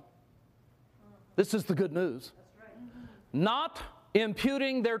gospel. This is the good news. Not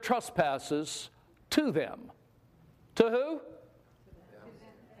imputing their trespasses to them. To who?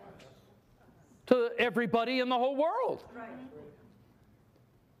 To everybody in the whole world.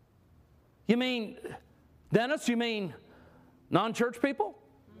 You mean, Dennis, you mean non-church people?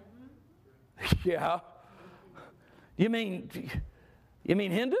 Yeah. You mean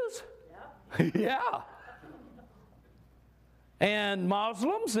Hindus? Yeah. Yeah. And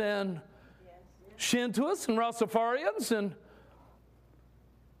Muslims and Shintoists and Rastafarians and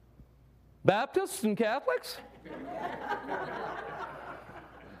Baptists and Catholics?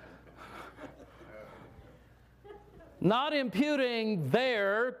 Not imputing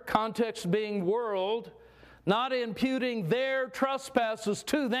their, context being world, not imputing their trespasses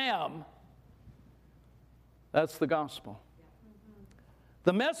to them. That's the gospel.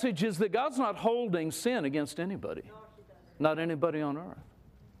 The message is that God's not holding sin against anybody. Not anybody on earth.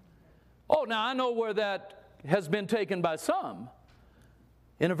 Oh, now I know where that has been taken by some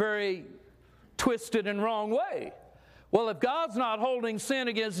in a very twisted and wrong way. Well, if God's not holding sin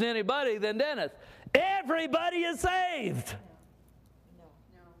against anybody, then Dennis, everybody is saved.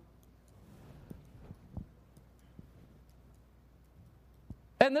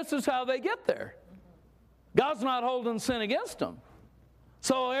 And this is how they get there. God's not holding sin against them.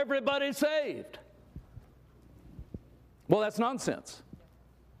 So everybody's saved. Well, that's nonsense.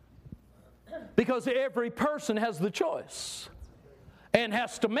 Because every person has the choice and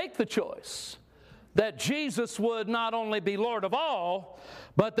has to make the choice that Jesus would not only be Lord of all,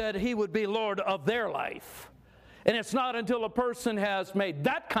 but that He would be Lord of their life. And it's not until a person has made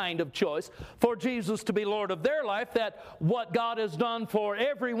that kind of choice for Jesus to be Lord of their life that what God has done for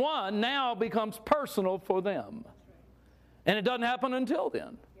everyone now becomes personal for them. And it doesn't happen until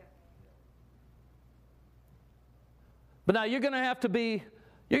then. But now you're going to have to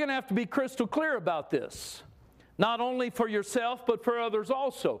be crystal clear about this. Not only for yourself, but for others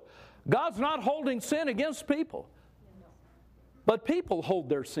also. God's not holding sin against people. But people hold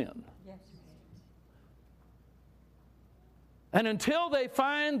their sin. And until they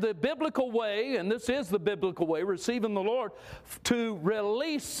find the biblical way, and this is the biblical way, receiving the Lord, to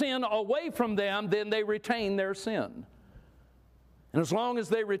release sin away from them, then they retain their sin. And as long as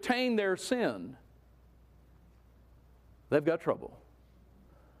they retain their sin, they've got trouble.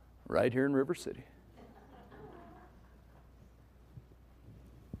 Right here in River City.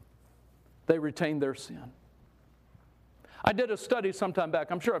 They retain their sin. I did a study sometime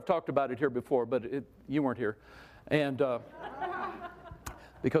back. I'm sure I've talked about it here before, but you weren't here. And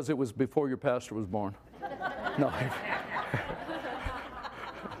because it was before your pastor was born. No.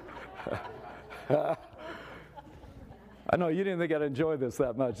 I know you didn't think I'd enjoy this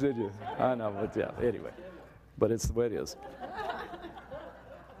that much, did you? I know, but yeah, anyway. But it's the way it is.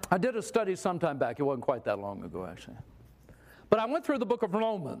 I did a study sometime back. It wasn't quite that long ago, actually. But I went through the book of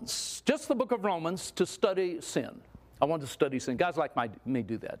Romans, just the book of Romans, to study sin. I wanted to study sin. Guys like me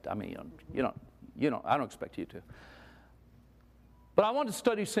do that. I mean, I don't expect you to. But I wanted to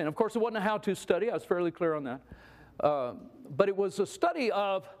study sin. Of course, it wasn't a how-to study. I was fairly clear on that. But it was a study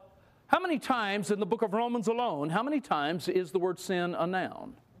of how many times in the book of Romans alone, how many times is the word sin a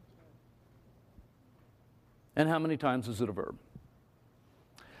noun? And how many times is it a verb?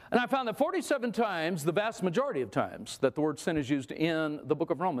 And I found that 47 times, the vast majority of times, that the word sin is used in the book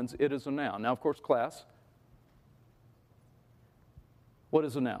of Romans, it is a noun. Now, of course, class, what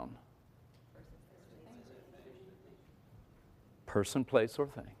is a noun? Person, place, or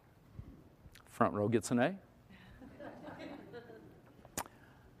thing. Front row gets an A.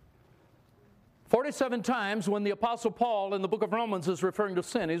 47 times when the Apostle Paul in the book of Romans is referring to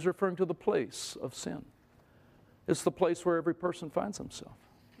sin, he's referring to the place of sin. It's the place where every person finds himself.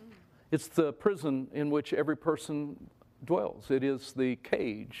 It's the prison in which every person dwells. It is the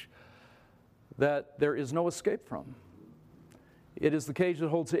cage that there is no escape from. It is the cage that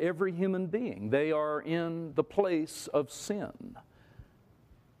holds every human being. They are in the place of sin.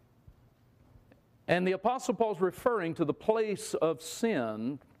 And the Apostle Paul is referring to the place of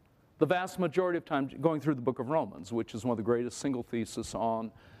sin the vast majority of time going through the book of Romans, which is one of the greatest single theses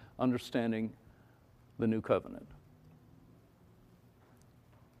on understanding the new covenant.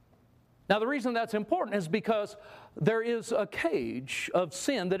 Now, the reason that's important is because there is a cage of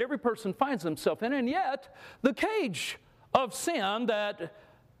sin that every person finds himself in, and yet the cage of sin that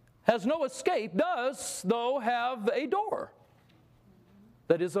has no escape does, though, have a door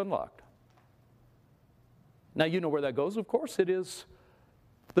that is unlocked. Now, you know where that goes, of course.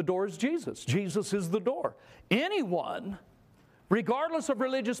 The door is Jesus. Jesus is the door. Anyone, regardless of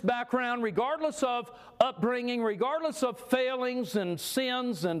religious background, regardless of upbringing, regardless of failings and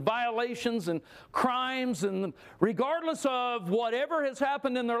sins and violations and crimes, and regardless of whatever has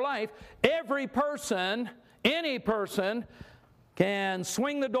happened in their life, every person, any person, can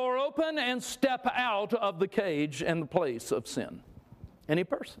swing the door open and step out of the cage and the place of sin. Any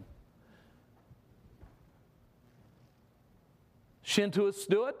person. Shintoists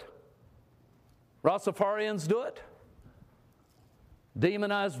do it. Rastafarians do it.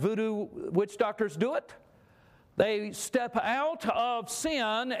 Demonized voodoo witch doctors do it. They step out of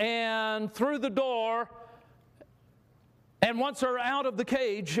sin and through the door, and once they're out of the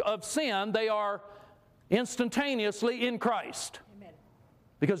cage of sin, they are instantaneously in Christ. Amen.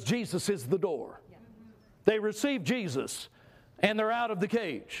 Because Jesus is the door. Yeah. They receive Jesus, and they're out of the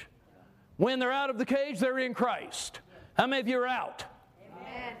cage. When they're out of the cage, they're in Christ. How many of you are out?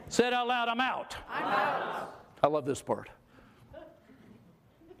 Amen. Say it out loud, I'm out. I'm out. I love this part.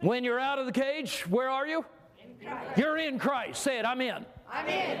 When you're out of the cage, where are you? In Christ. You're in Christ. Say it, I'm in. I'm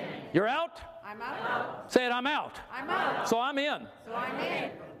in. You're out? I'm out. Say it, I'm out. I'm out. So I'm in. So I'm in.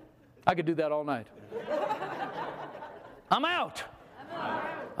 I could do that all night. I'm out.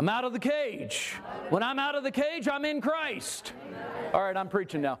 I'm out of the cage. When I'm out of the cage, I'm in Christ. All right, I'm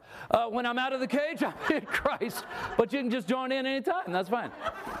preaching now. When I'm out of the cage, I'm in Christ. But you can just join in anytime. That's fine.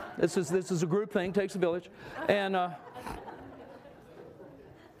 This is a group thing. Takes a village. And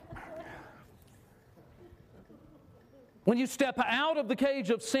when you step out of the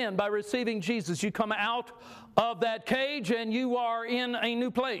cage of sin by receiving Jesus, you come out of that cage and you are in a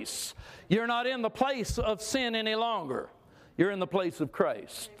new place. You're not in the place of sin any longer. You're in the place of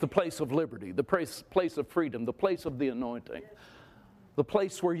Christ, the place of liberty, the place of freedom, the place of the anointing, the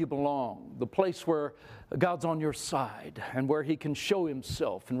place where you belong, the place where God's on your side and where He can show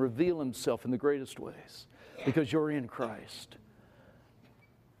Himself and reveal Himself in the greatest ways because you're in Christ.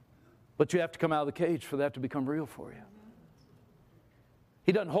 But you have to come out of the cage for that to become real for you.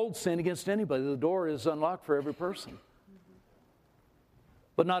 He doesn't hold sin against anybody. The door is unlocked for every person.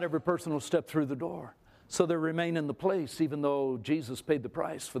 But not every person will step through the door. So they remain in the place even though Jesus paid the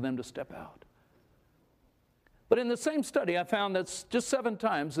price for them to step out. But in the same study, I found that's just 7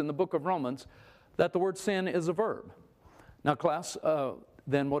 times in the book of Romans that the word sin is a verb. Now, class,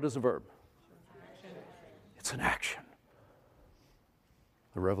 then what is a verb? It's an action.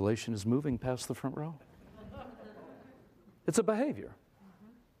 The revelation is moving past the front row. It's a behavior.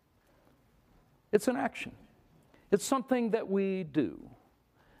 It's an action. It's something that we do.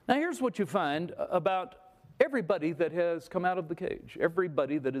 Now, here's what you find about everybody that has come out of the cage.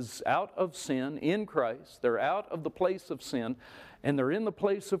 Everybody that is out of sin in Christ. They're out of the place of sin, and they're in the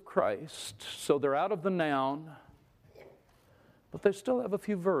place of Christ. So they're out of the noun, but they still have a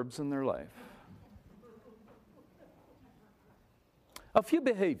few verbs in their life. A few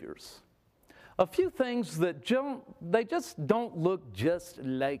behaviors. A few things that they just don't look just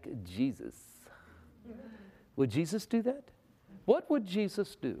like Jesus. Would Jesus do that? What would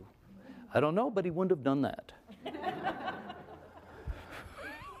Jesus do? I don't know, but He wouldn't have done that.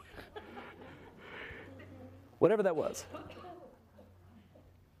 Whatever that was.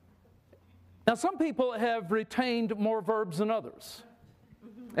 Now, some people have retained more verbs than others.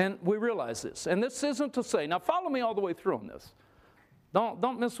 And we realize this. And this isn't to say, now follow me all the way through on this.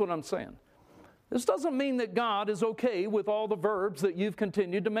 Don't miss what I'm saying. This doesn't mean that God is okay with all the verbs that you've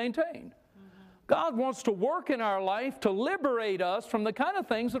continued to maintain. God wants to work in our life to liberate us from the kind of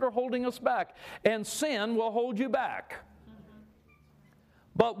things that are holding us back. And sin will hold you back.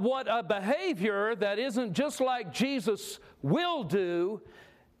 But what a behavior that isn't just like Jesus will do,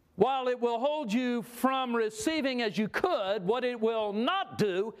 while it will hold you from receiving as you could, what it will not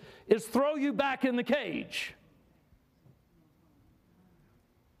do is throw you back in the cage.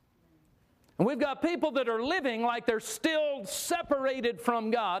 And we've got people that are living like they're still separated from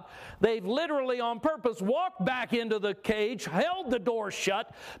God. They've literally on purpose walked back into the cage, held the door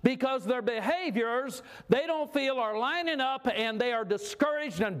shut, because their behaviors, they don't feel are lining up, and they are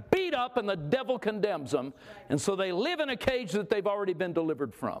discouraged and beat up, and the devil condemns them. And so they live in a cage that they've already been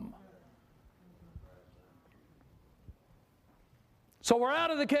delivered from. So we're out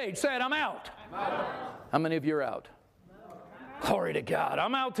of the cage. Say it, I'm out. I'm out. How many of you are out? Glory to God.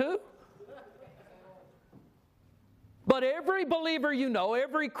 I'm out too. But every believer you know,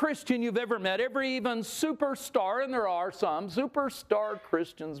 every Christian you've ever met, every even superstar, and there are some superstar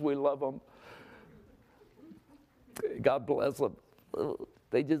Christians, we love them. God bless them.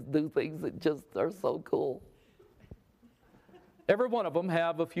 They just do things that just are so cool. Every one of them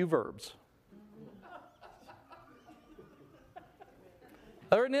have a few verbs.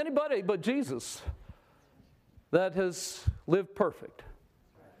 There isn't anybody but Jesus that has lived perfect.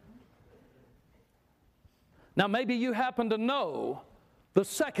 Now, maybe you happen to know the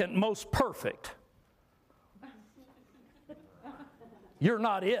second most perfect. You're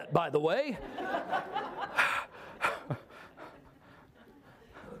not it, by the way.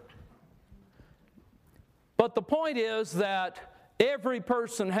 But the point is that every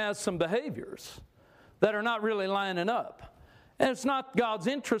person has some behaviors that are not really lining up. And it's not God's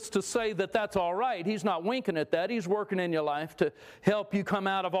interest to say that that's all right. He's not winking at that. He's working in your life to help you come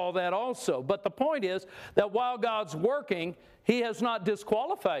out of all that also. But the point is that while God's working, He has not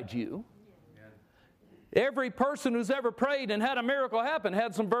disqualified you. Every person who's ever prayed and had a miracle happen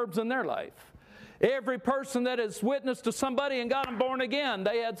had some verbs in their life. Every person that has witnessed to somebody and got them born again,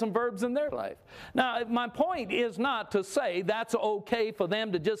 they had some verbs in their life. Now, my point is not to say that's okay for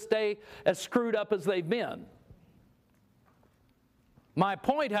them to just stay as screwed up as they've been. My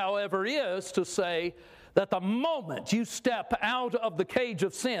point, however, is to say that the moment you step out of the cage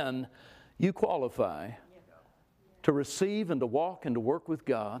of sin, you qualify to receive and to walk and to work with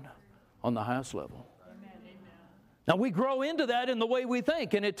God on the highest level. Now, we grow into that in the way we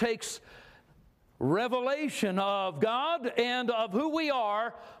think, and it takes revelation of God and of who we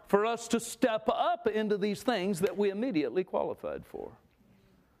are for us to step up into these things that we immediately qualified for.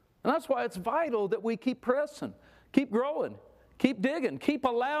 And that's why it's vital that we keep pressing, keep growing, keep digging, keep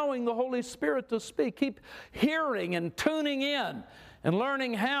allowing the Holy Spirit to speak, keep hearing and tuning in and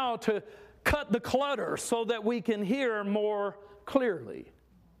learning how to cut the clutter so that we can hear more clearly.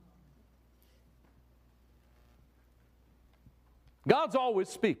 God's always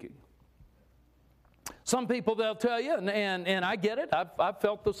speaking. Some people, they'll tell you, and I get it, I've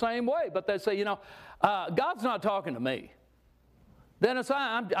felt the same way, but they say, God's not talking to me. Dennis,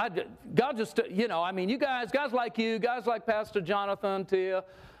 God just, you guys like you, guys like Pastor Jonathan, Tia,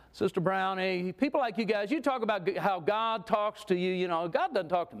 Sister Brownie, people like you guys, you talk about how God talks to you, God doesn't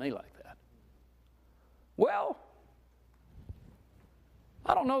talk to me like that. Well,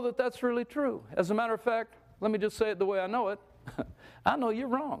 I don't know that that's really true. As a matter of fact, let me just say it the way I know it. I know you're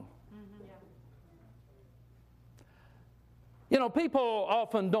wrong. People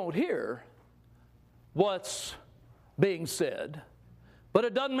often don't hear what's being said, but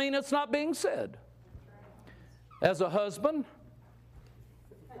it doesn't mean it's not being said. As a husband,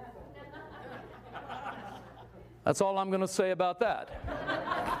 that's all I'm going to say about that.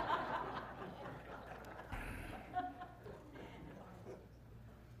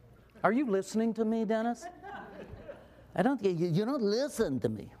 Are you listening to me, Dennis? I don't. You don't listen to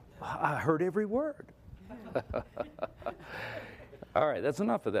me. I heard every word. All right, that's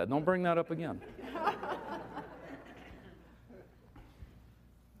enough of that. Don't bring that up again.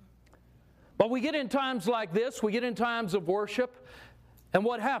 But we get in times like this, we get in times of worship, and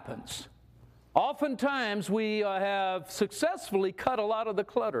what happens? Oftentimes we have successfully cut a lot of the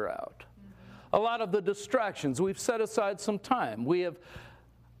clutter out, a lot of the distractions. We've set aside some time. We have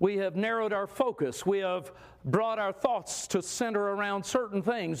narrowed our focus. We have brought our thoughts to center around certain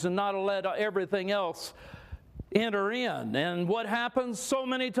things and not let everything else enter in. And what happens so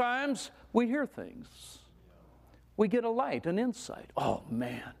many times? We hear things. We get a light, an insight. Oh,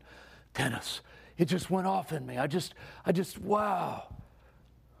 man, Dennis, it just went off in me. I just, wow.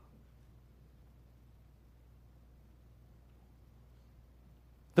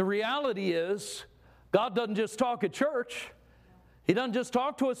 The reality is, God doesn't just talk at church. He doesn't just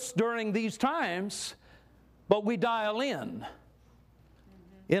talk to us during these times, but we dial in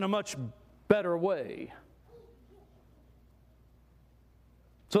a much better way.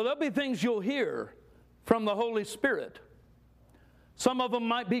 So there'll be things you'll hear from the Holy Spirit. Some of them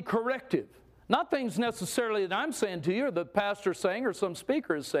might be corrective. Not things necessarily that I'm saying to you or the pastor's saying or some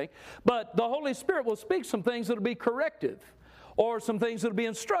speaker is saying, but the Holy Spirit will speak some things that will be corrective, or some things that will be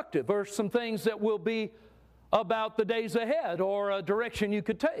instructive, or some things that will be about the days ahead, or a direction you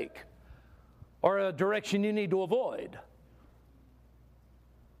could take, or a direction you need to avoid.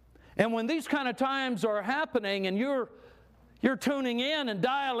 And when these kind of times are happening and you're tuning in and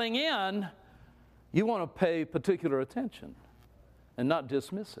dialing in, you want to pay particular attention and not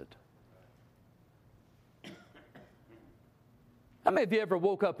dismiss it. How many of you ever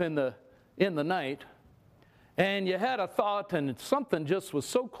woke up in the night and you had a thought and something just was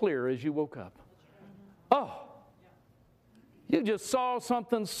so clear as you woke up? Oh, you just saw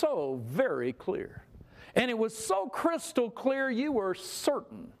something so very clear. And it was so crystal clear you were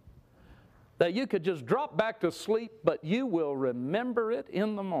certain that you could just drop back to sleep, but you will remember it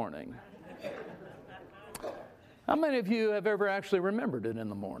in the morning. How many of you have ever actually remembered it in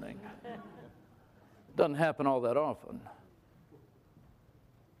the morning? It doesn't happen all that often.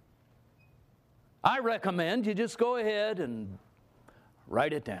 I recommend you just go ahead and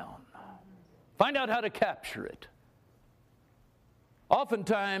write it down. Find out how to capture it.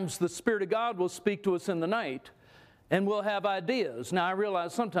 Oftentimes, the Spirit of God will speak to us in the night, and we'll have ideas. Now, I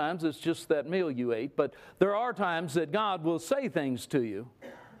realize sometimes it's just that meal you ate, but there are times that God will say things to you,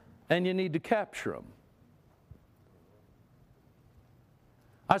 and you need to capture them.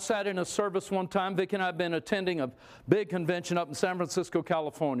 I sat in a service one time. Vicki and I have been attending a big convention up in San Francisco,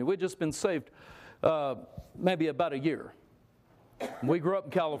 California. We'd just been saved maybe about a year. We grew up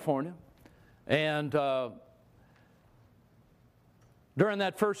in California. And during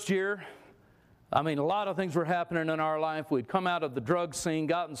that first year, I mean, a lot of things were happening in our life. We'd come out of the drug scene,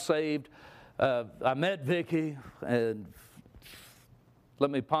 gotten saved. I met Vicki, and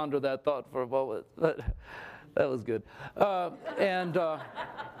let me ponder that thought for a moment. That was good.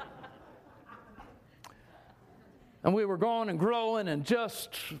 And we were going and growing and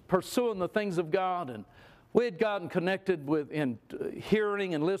just pursuing the things of God. And we had gotten connected with in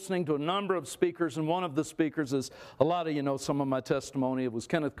hearing and listening to a number of speakers. And one of the speakers is, a lot of you know some of my testimony. It was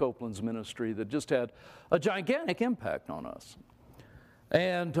Kenneth Copeland's ministry that just had a gigantic impact on us.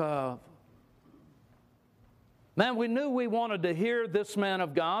 And man, we knew we wanted to hear this man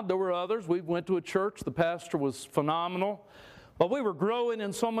of God. There were others. We went to a church. The pastor was phenomenal. But we were growing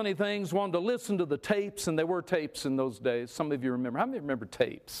in so many things, wanted to listen to the tapes, and there were tapes in those days. Some of you remember. How many remember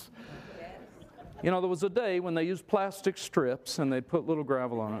tapes? Yes. You know, there was a day when they used plastic strips, and they'd put little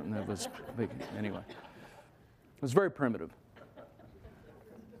gravel on it, and it was big. Anyway, it was very primitive.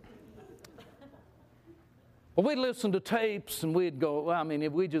 Well, we'd listen to tapes, and we'd go, well, I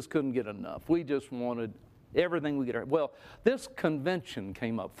mean, we just couldn't get enough. We just wanted everything we could hear. Well, this convention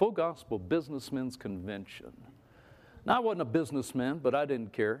came up, Full Gospel Businessmen's Convention. Now, I wasn't a businessman, but I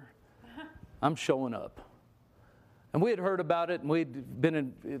didn't care. I'm showing up. And we had heard about it, and we'd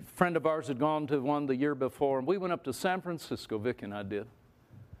been a friend of ours had gone to one the year before, and we went up to San Francisco, Vicki and I did.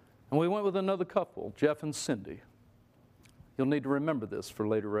 And we went with another couple, Jeff and Cindy. You'll need to remember this for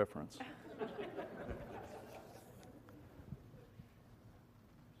later reference.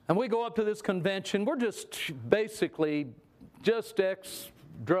 And we go up to this convention. We're just basically just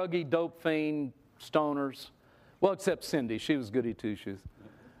ex-druggy, dope fiend, stoners. Well, except Cindy. She was goody two-shoes.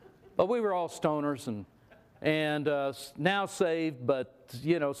 But we were all stoners and now saved, but,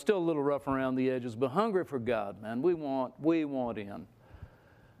 you know, still a little rough around the edges, but hungry for God, man. We want in.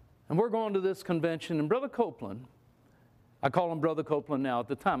 And we're going to this convention, and Brother Copeland, I call him Brother Copeland now. At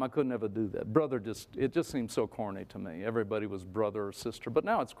the time, I couldn't ever do that. Brother it just seems so corny to me. Everybody was brother or sister, but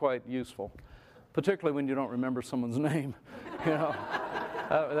now it's quite useful, particularly when you don't remember someone's name, you know.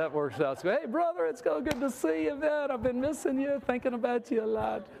 That works out. So, hey, brother, it's so good to see you, man. I've been missing you, thinking about you a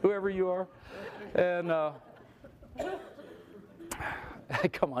lot, whoever you are. And hey,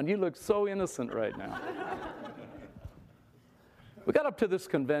 come on, you look so innocent right now. We got up to this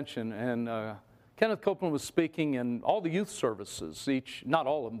convention, and Kenneth Copeland was speaking in all the youth services, not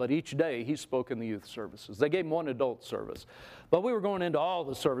all of them, but each day he spoke in the youth services. They gave him one adult service. But we were going into all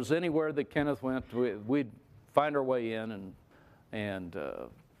the services. Anywhere that Kenneth went, we'd find our way in and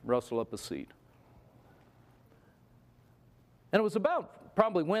rustle up a seat. And it was about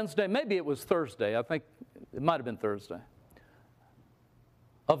probably Wednesday, maybe it was Thursday. I think it might have been Thursday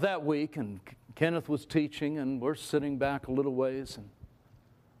of that week, and Kenneth was teaching, and we're sitting back a little ways, and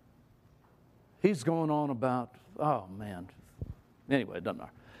he's going on about, oh, man. Anyway, it doesn't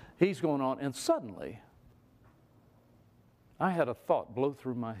matter. He's going on, and suddenly, I had a thought blow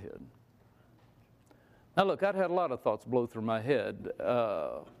through my head. Now, look, I'd had a lot of thoughts blow through my head.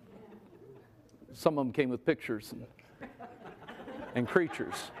 Some of them came with pictures and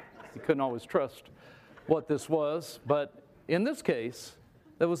creatures. You couldn't always trust what this was, but in this case,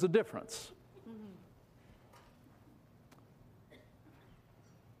 there was a difference.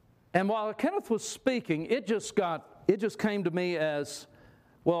 And while Kenneth was speaking, it just came to me as,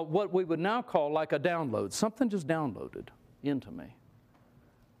 well, what we would now call like a download. Something just downloaded into me.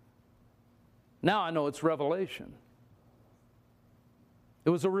 Now I know it's revelation.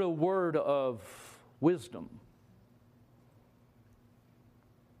 It was a real word of wisdom.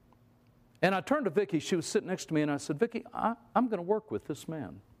 And I turned to Vicki. She was sitting next to me, and I said, Vicki, I'm going to work with this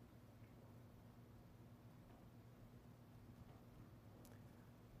man.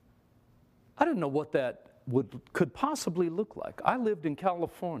 I didn't know what that could possibly look like. I lived in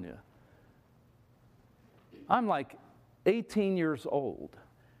California. I'm like 18 years old.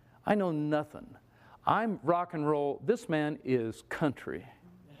 I know nothing. I'm rock and roll. This man is country.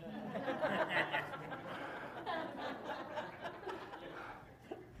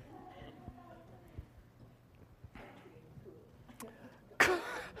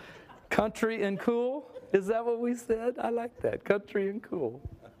 Country and cool? Is that what we said? I like that. Country and cool.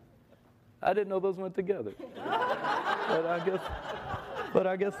 I didn't know those went together. But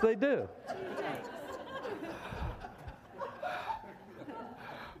I guess they do.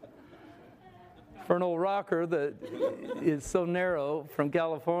 For an old rocker that is so narrow from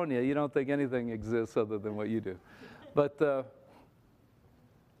California, you don't think anything exists other than what you do. But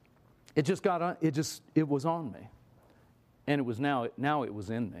It was on me. And it was now it was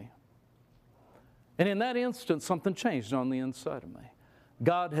in me. And in that instant, something changed on the inside of me.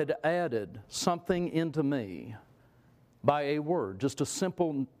 God had added something into me by a word, just a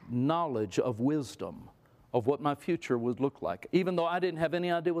simple knowledge of wisdom of what my future would look like, even though I didn't have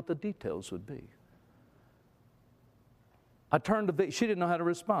any idea what the details would be. I turned to Vicky. She didn't know how to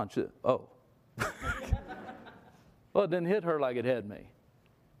respond. She said, oh. Well, it didn't hit her like it had me.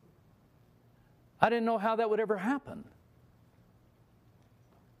 I didn't know how that would ever happen.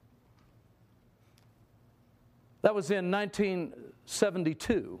 That was in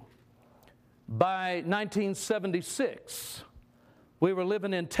 1972. By 1976, we were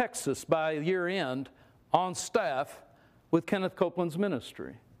living in Texas by year end on staff with Kenneth Copeland's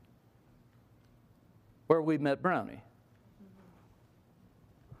ministry, where we met Brownie.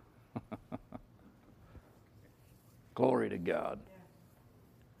 Glory to God.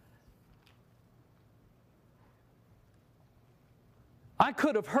 I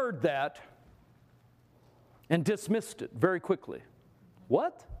could have heard that and dismissed it very quickly.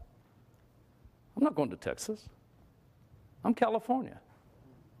 What? I'm not going to Texas. I'm California.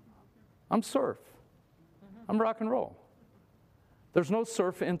 I'm surf. I'm rock and roll. There's no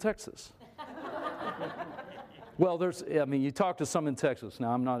surf in Texas. Well, you talk to some in Texas.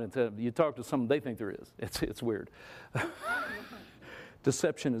 Now, I'm not in Texas. You talk to some, they think there is. It's weird.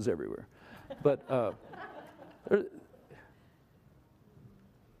 Deception is everywhere. But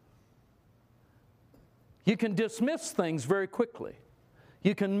you can dismiss things very quickly.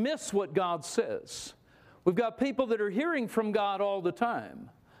 You can miss what God says. We've got people that are hearing from God all the time,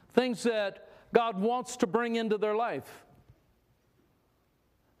 things that God wants to bring into their life,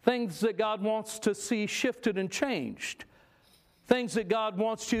 things that God wants to see shifted and changed, things that God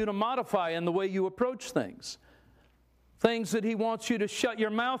wants you to modify in the way you approach things, things that He wants you to shut your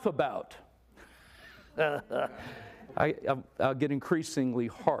mouth about. I'll get increasingly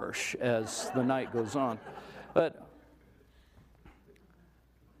harsh as the night goes on.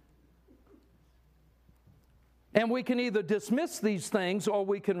 And we can either dismiss these things or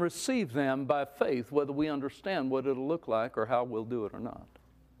we can receive them by faith, whether we understand what it'll look like or how we'll do it or not.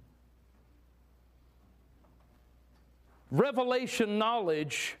 Revelation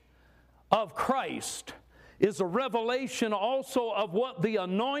knowledge of Christ is a revelation also of what the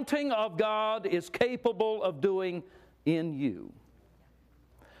anointing of God is capable of doing in you.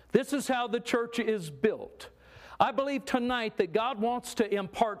 This is how the church is built. I believe tonight that God wants to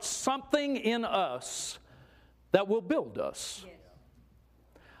impart something in us that will build us. Yes.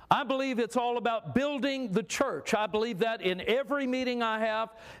 I believe it's all about building the church. I believe that in every meeting I have,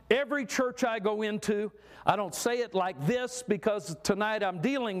 every church I go into. I don't say it like this because tonight I'm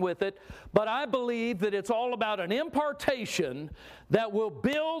dealing with it, but I believe that it's all about an impartation that will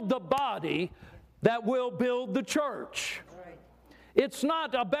build the body, that will build the church. Right. It's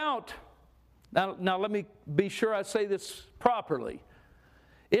not about, now let me be sure I say this properly.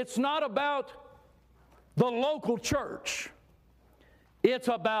 It's not about the local church. It's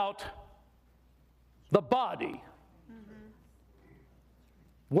about the body,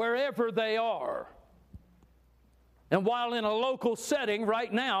 wherever they are. And while in a local setting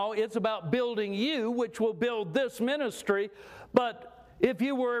right now, it's about building you, which will build this ministry. But if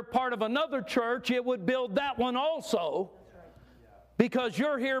you were part of another church, it would build that one also, because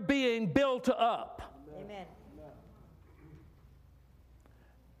you're here being built up. Amen.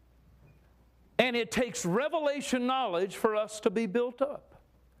 And it takes revelation knowledge for us to be built up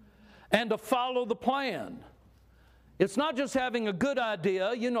and to follow the plan. It's not just having a good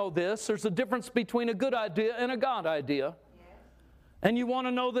idea. You know this. There's a difference between a good idea and a God idea. Yes. And you want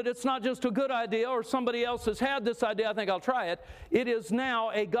to know that it's not just a good idea or somebody else has had this idea, I think I'll try it. It is now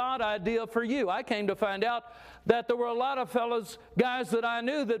a God idea for you. I came to find out that there were a lot of guys that I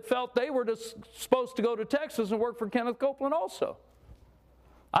knew that felt they were supposed to go to Texas and work for Kenneth Copeland also.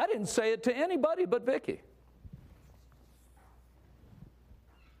 I didn't say it to anybody but Vicky.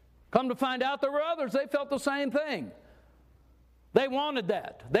 Come to find out there were others, they felt the same thing. They wanted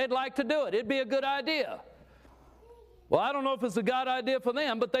that. They'd like to do it. It'd be a good idea. Well, I don't know if it's a God idea for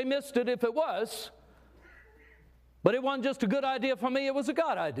them, but they missed it if it was. But it wasn't just a good idea for me, it was a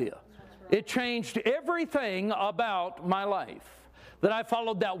God idea. Right. It changed everything about my life. That I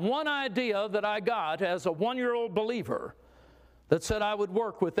followed that one idea that I got as a 1-year-old believer that said I would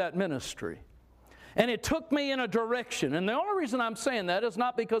work with that ministry. And it took me in a direction. And the only reason I'm saying that is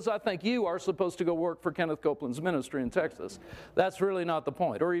not because I think you are supposed to go work for Kenneth Copeland's ministry in Texas. That's really not the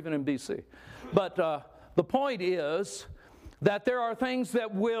point, or even in BC. But the point is that there are things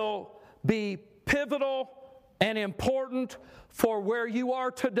that will be pivotal and important for where you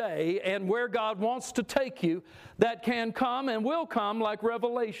are today and where God wants to take you that can come and will come like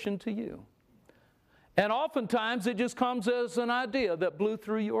revelation to you. And oftentimes it just comes as an idea that blew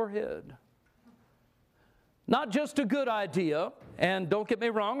through your head. Not just a good idea, and don't get me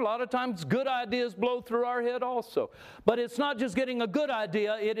wrong, a lot of times good ideas blow through our head also. But it's not just getting a good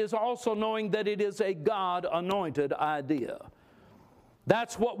idea, it is also knowing that it is a God-anointed idea.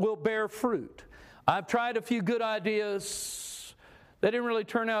 That's what will bear fruit. I've tried a few good ideas. They didn't really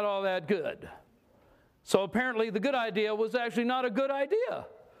turn out all that good. So apparently the good idea was actually not a good idea.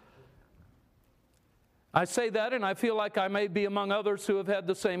 I say that and I feel like I may be among others who have had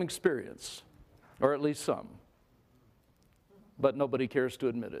the same experience, or at least some. But nobody cares to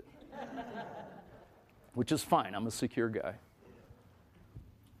admit it, which is fine. I'm a secure guy.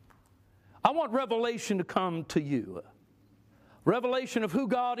 I want revelation to come to you. Revelation of who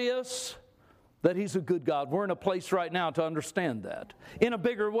God is, that He's a good God. We're in a place right now to understand that in a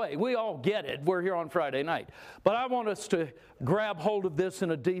bigger way. We all get it. We're here on Friday night. But I want us to grab hold of this in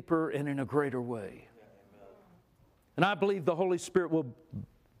a deeper and in a greater way. And I believe the Holy Spirit will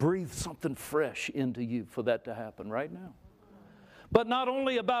breathe something fresh into you for that to happen right now. But not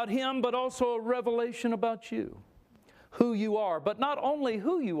only about Him, but also a revelation about you, who you are. But not only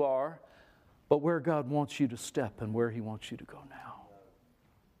who you are, but where God wants you to step and where He wants you to go now.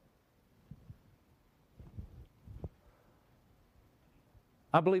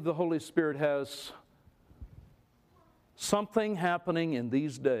 I believe the Holy Spirit has something happening in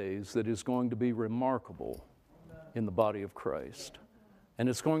these days that is going to be remarkable in the body of Christ. And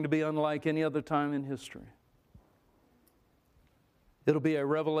it's going to be unlike any other time in history. It'll be a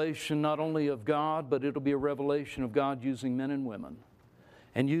revelation not only of God, but it'll be a revelation of God using men and women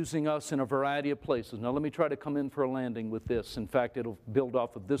and using us in a variety of places. Now let me try to come in for a landing with this. In fact, it'll build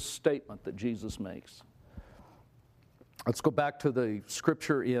off of this statement that Jesus makes. Let's go back to the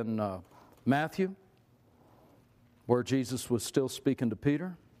scripture in Matthew, where Jesus was still speaking to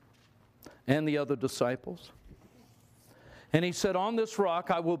Peter and the other disciples. And He said, on this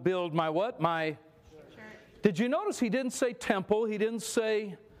rock I will build my what? My church. Did you notice He didn't say temple? He didn't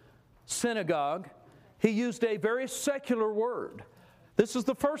say synagogue. He used a very secular word. This is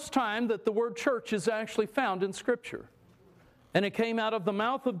the first time that the word church is actually found in Scripture. And it came out of the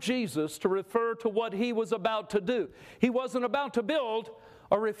mouth of Jesus to refer to what He was about to do. He wasn't about to build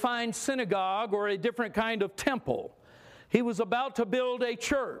a refined synagogue or a different kind of temple. He was about to build a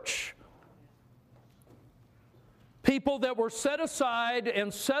church. People that were set aside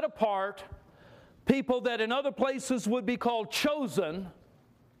and set apart, people that in other places would be called chosen,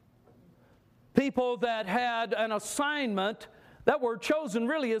 people that had an assignment. That word chosen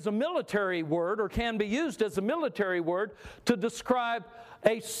really is a military word, or can be used as a military word to describe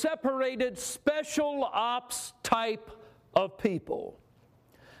a separated special ops type of people.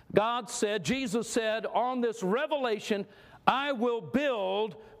 God said, Jesus said, on this revelation, I will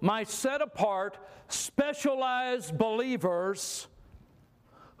build my set apart, specialized believers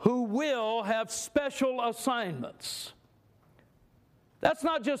who will have special assignments. That's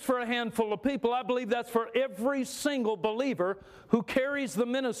not just for a handful of people. I believe that's for every single believer who carries the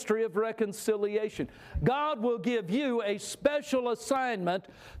ministry of reconciliation. God will give you a special assignment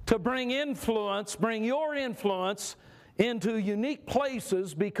to bring influence, bring your influence into unique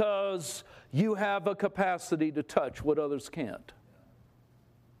places because you have a capacity to touch what others can't.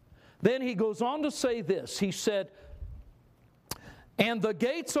 Then He goes on to say this. He said, and the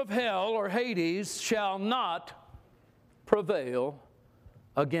gates of hell or Hades shall not prevail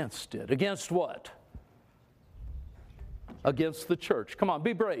against it. Against what? Against the church. Come on,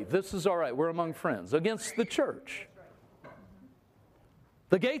 be brave. This is all right. We're among friends. Against the church.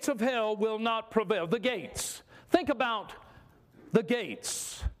 The gates of hell will not prevail. The gates. Think about the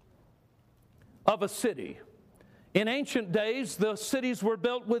gates of a city. In ancient days, the cities were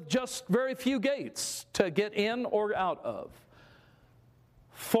built with just very few gates to get in or out of.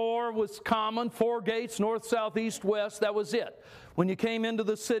 4 was common, 4 gates, north, south, east, west, that was it. When you came into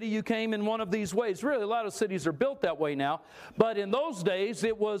the city, you came in one of these ways. Really, a lot of cities are built that way now. But in those days,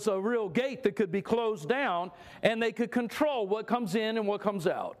 it was a real gate that could be closed down, and they could control what comes in and what comes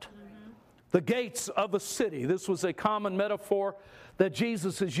out. The gates of a city. This was a common metaphor that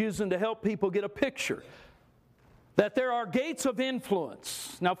Jesus is using to help people get a picture. That there are gates of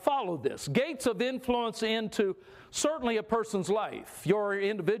influence. Now follow this. Gates of influence into certainly a person's life, your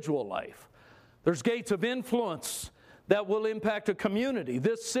individual life. There's gates of influence that will impact a community,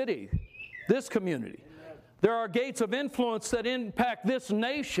 this city, this community. There are gates of influence that impact this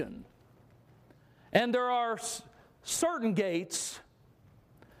nation. And there are certain gates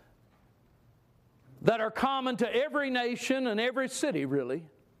that are common to every nation and every city, really.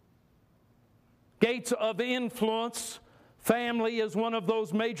 Gates of influence. Family is one of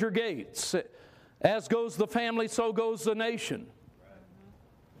those major gates. As goes the family, so goes the nation.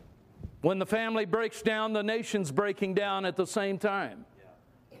 When the family breaks down, the nation's breaking down at the same time.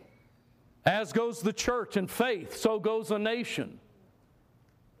 As goes the church and faith, so goes the nation.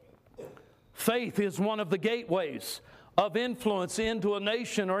 Faith is one of the gateways of influence into a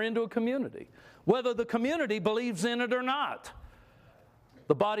nation or into a community, whether the community believes in it or not.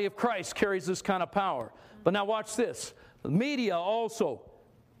 The body of Christ carries this kind of power. But now watch this. The media also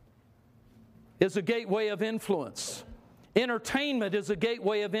is a gateway of influence. Entertainment is a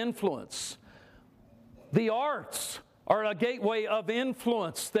gateway of influence. The arts are a gateway of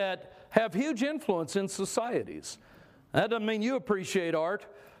influence that have huge influence in societies. That doesn't mean you appreciate art,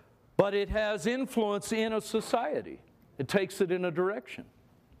 but it has influence in a society. It takes it in a direction.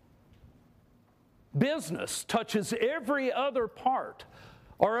 Business touches every other part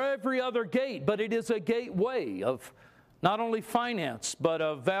or every other gate, but it is a gateway of not only finance, but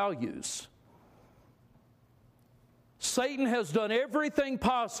of values. Satan has done everything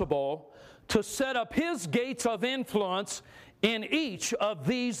possible to set up his gates of influence in each of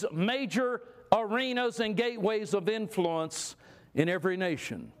these major arenas and gateways of influence in every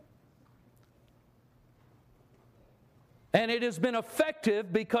nation. And it has been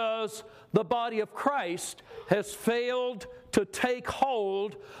effective because the body of Christ has failed to take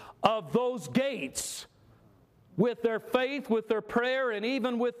hold of those gates with their faith, with their prayer, and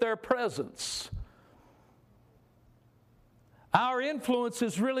even with their presence. Our influence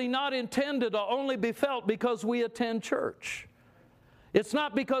is really not intended to only be felt because we attend church. It's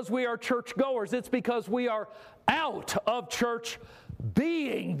not because we are churchgoers. It's because we are out of church,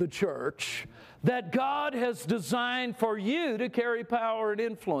 being the church that God has designed for you to carry power and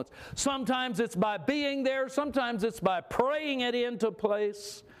influence. Sometimes it's by being there. Sometimes it's by praying it into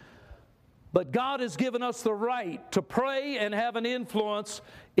place. But God has given us the right to pray and have an influence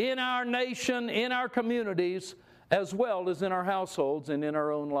in our nation, in our communities, as well as in our households and in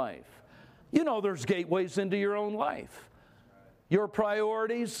our own life. You know there's gateways into your own life. Your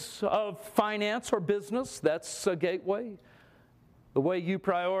priorities of finance or business, that's a gateway. The way you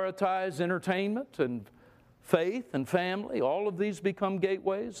prioritize entertainment and faith and family, all of these become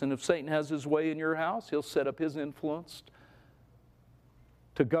gateways. And if Satan has his way in your house, he'll set up his influence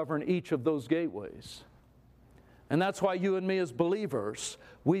to govern each of those gateways. And that's why you and me as believers,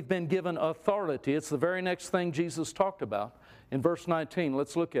 we've been given authority. It's the very next thing Jesus talked about in verse 19.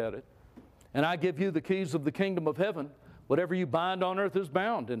 Let's look at it. And I give you the keys of the kingdom of heaven. Whatever you bind on earth is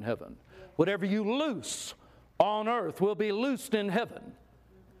bound in heaven. Whatever you loose on earth will be loosed in heaven.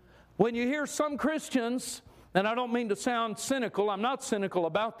 When you hear some Christians, and I don't mean to sound cynical, I'm not cynical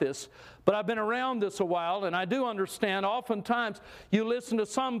about this, but I've been around this a while, and I do understand oftentimes you listen to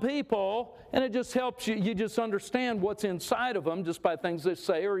some people, and it just helps you, you just understand what's inside of them just by things they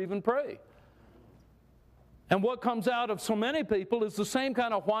say or even pray. And what comes out of so many people is the same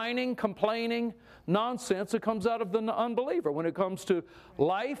kind of whining, complaining nonsense that comes out of the unbeliever when it comes to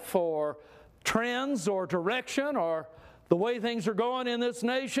life or trends or direction or the way things are going in this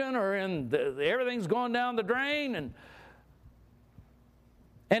nation or everything's going down the drain.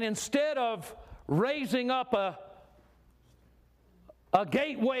 And instead of raising up a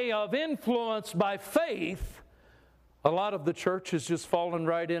gateway of influence by faith, a lot of the church has just fallen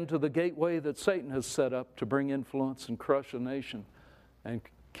right into the gateway that Satan has set up to bring influence and crush a nation and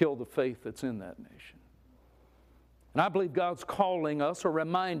kill the faith that's in that nation. And I believe God's calling us or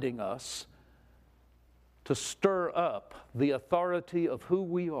reminding us to stir up the authority of who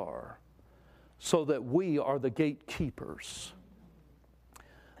we are so that we are the gatekeepers.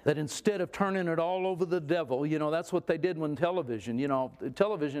 That instead of turning it all over the devil, you know, that's what they did when television,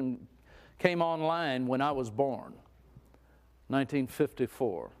 television came online when I was born.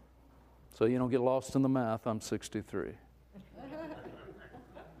 1954. So you don't get lost in the math, I'm 63.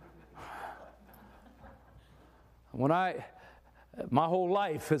 My whole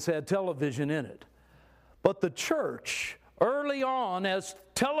life has had television in it. But the church, early on, as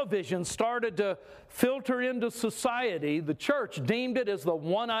television started to filter into society, the church deemed it as the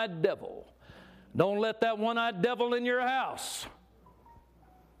one-eyed devil. Don't let that one-eyed devil in your house.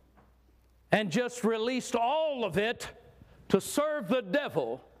 And just released all of it to serve the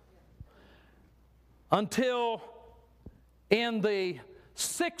devil until in the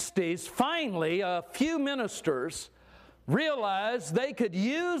 60s, finally, a few ministers realized they could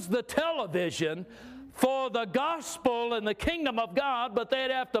use the television for the gospel and the kingdom of God, but they'd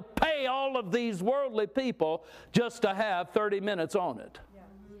have to pay all of these worldly people just to have 30 minutes on it.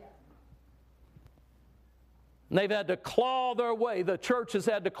 And they've had to claw their way. The church has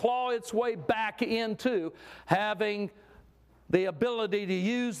had to claw its way back into having the ability to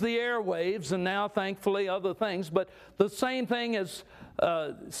use the airwaves, and now, thankfully, other things. But the same thing as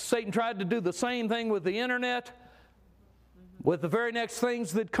Satan tried to do the same thing with the internet, with the very next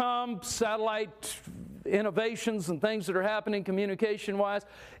things that come, satellite innovations and things that are happening communication-wise.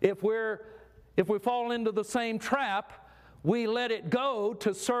 If we fall into the same trap, we let it go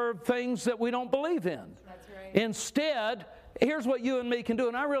to serve things that we don't believe in. That's right. Instead, here's what you and me can do.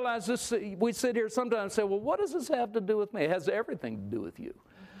 And I realize this, we sit here sometimes and say, well, what does this have to do with me? It has everything to do with you.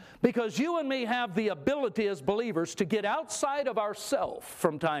 Because you and me have the ability as believers to get outside of ourselves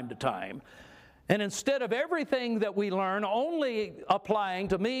from time to time. And instead of everything that we learn only applying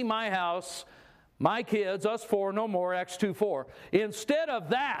to me, my house, my kids, us four, no more, Acts 2:4. Instead of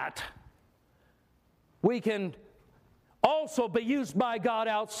that, we can also be used by God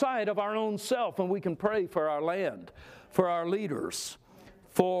outside of our own self, and we can pray for our land, for our leaders,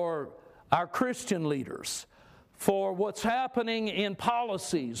 for our Christian leaders, for what's happening in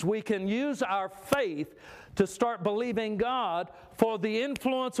policies. We can use our faith to start believing God for the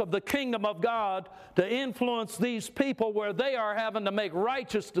influence of the kingdom of God to influence these people where they are having to make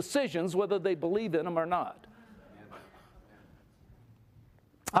righteous decisions whether they believe in them or not.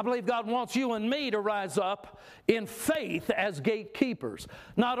 I believe God wants you and me to rise up in faith as gatekeepers,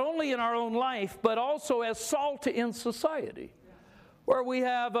 not only in our own life, but also as salt in society, where we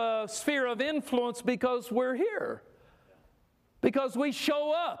have a sphere of influence because we're here, because we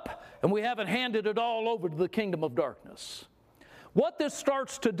show up, and we haven't handed it all over to the kingdom of darkness. What this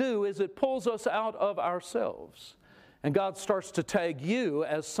starts to do is it pulls us out of ourselves, and God starts to tag you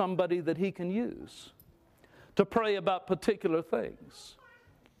as somebody that He can use to pray about particular things.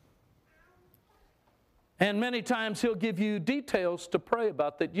 And many times He'll give you details to pray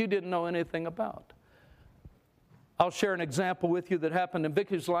about that you didn't know anything about. I'll share an example with you that happened in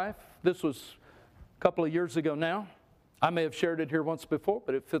Vicky's life. This was a couple of years ago now. I may have shared it here once before,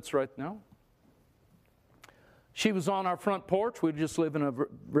 but it fits right now. She was on our front porch. We just live in a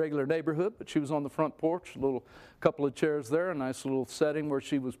regular neighborhood, but she was on the front porch, a couple of chairs there, a nice little setting where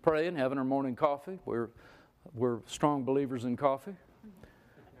she was praying, having her morning coffee. We're strong believers in coffee.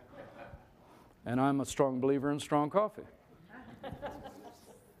 And I'm a strong believer in strong coffee.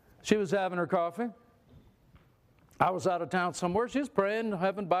 She was having her coffee. I was out of town somewhere. She was praying,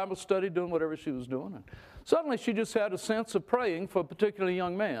 having Bible study, doing whatever she was doing. And suddenly she just had a sense of praying for a particular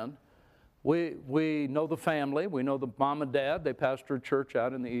young man. We know the family. We know the mom and dad. They pastor a church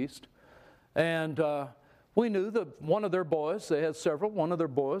out in the east. And we knew that one of their boys, they had several, one of their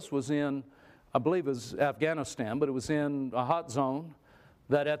boys was in, I believe it was Afghanistan, but it was in a hot zone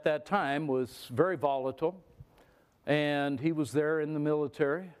that at that time was very volatile, and he was there in the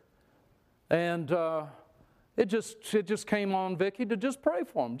military, and it just came on Vicky to just pray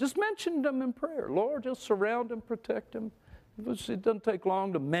for him. Just mention them in prayer. Lord, just surround him, protect him. It doesn't take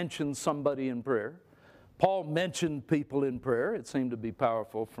long to mention somebody in prayer. Paul mentioned people in prayer. It seemed to be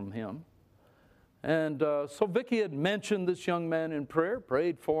powerful from him. And so Vicky had mentioned this young man in prayer,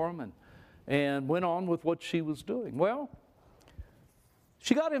 prayed for him, and went on with what she was doing. Well,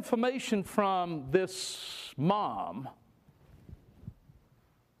 she got information from this mom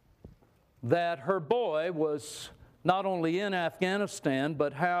that her boy was not only in Afghanistan,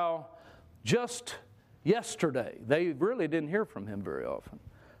 but how just yesterday, they really didn't hear from him very often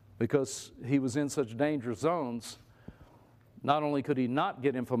because he was in such dangerous zones. Not only could he not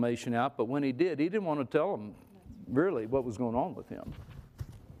get information out, but when he did, he didn't want to tell them really what was going on with him,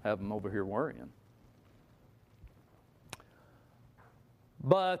 have him over here worrying.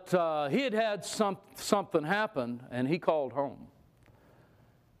 But he had something happen, and he called home.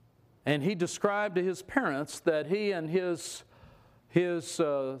 And he described to his parents that he and his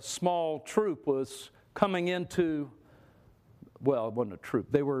small troop was coming into, well, it wasn't a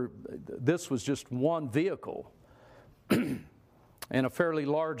troop. This was just one vehicle and a fairly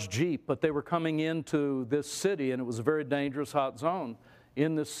large Jeep, but they were coming into this city, and it was a very dangerous hot zone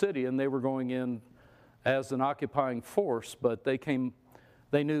in this city, and they were going in as an occupying force, but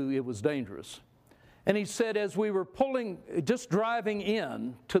they knew it was dangerous. And he said, as we were just driving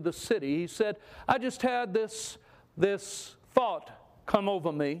in to the city, he said, I just had this thought come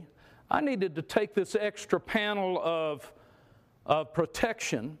over me. I needed to take this extra panel of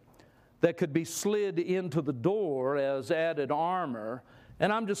protection that could be slid into the door as added armor,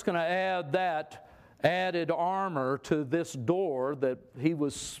 and I'm just going to add that added armor to this door that he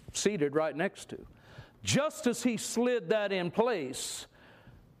was seated right next to. Just as he slid that in place,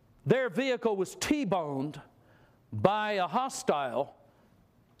 their vehicle was T-boned by a hostile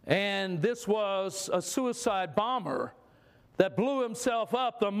And this was a suicide bomber that blew himself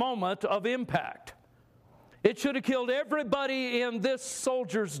up the moment of impact. It should have killed everybody in this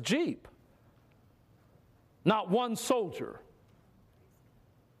soldier's Jeep. Not one soldier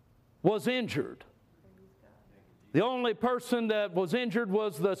was injured. The only person that was injured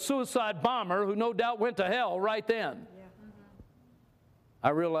was the suicide bomber, who no doubt went to hell right then. I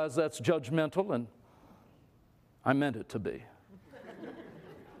realize that's judgmental, and I meant it to be.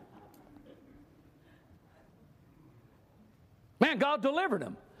 Man, God delivered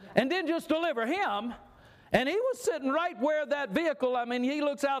him. And didn't just deliver him. And he was sitting right where that vehicle, I mean, he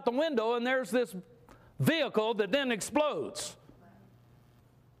looks out the window and there's this vehicle that then explodes.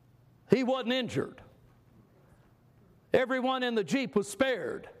 He wasn't injured. Everyone in the Jeep was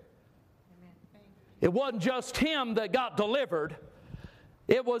spared. It wasn't just him that got delivered.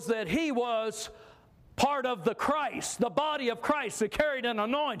 It was that he was part of the Christ, the body of Christ that carried an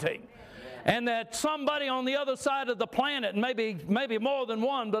anointing. And that somebody on the other side of the planet, maybe more than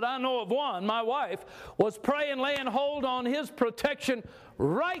one, but I know of one, my wife, was praying, laying hold on his protection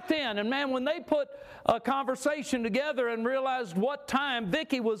right then. And man, when they put a conversation together and realized what time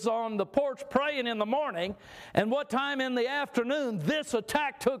Vicki was on the porch praying in the morning and what time in the afternoon this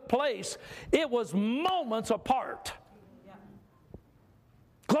attack took place, it was moments apart. Yeah.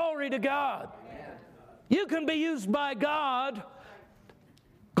 Glory to God. Yeah. You can be used by God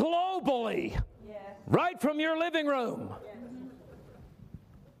globally, yes, right from your living room, yes,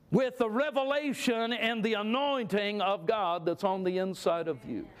 with the revelation and the anointing of God that's on the inside of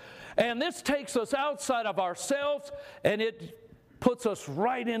you. And this takes us outside of ourselves, and it puts us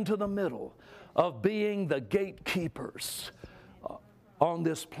right into the middle of being the gatekeepers on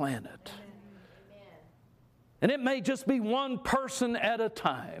this planet. And it may just be one person at a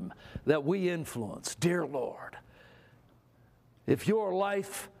time that we influence. Dear Lord, if your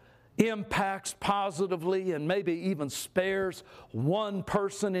life impacts positively and maybe even spares one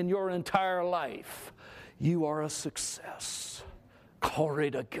person in your entire life, you are a success. Glory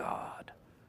to God.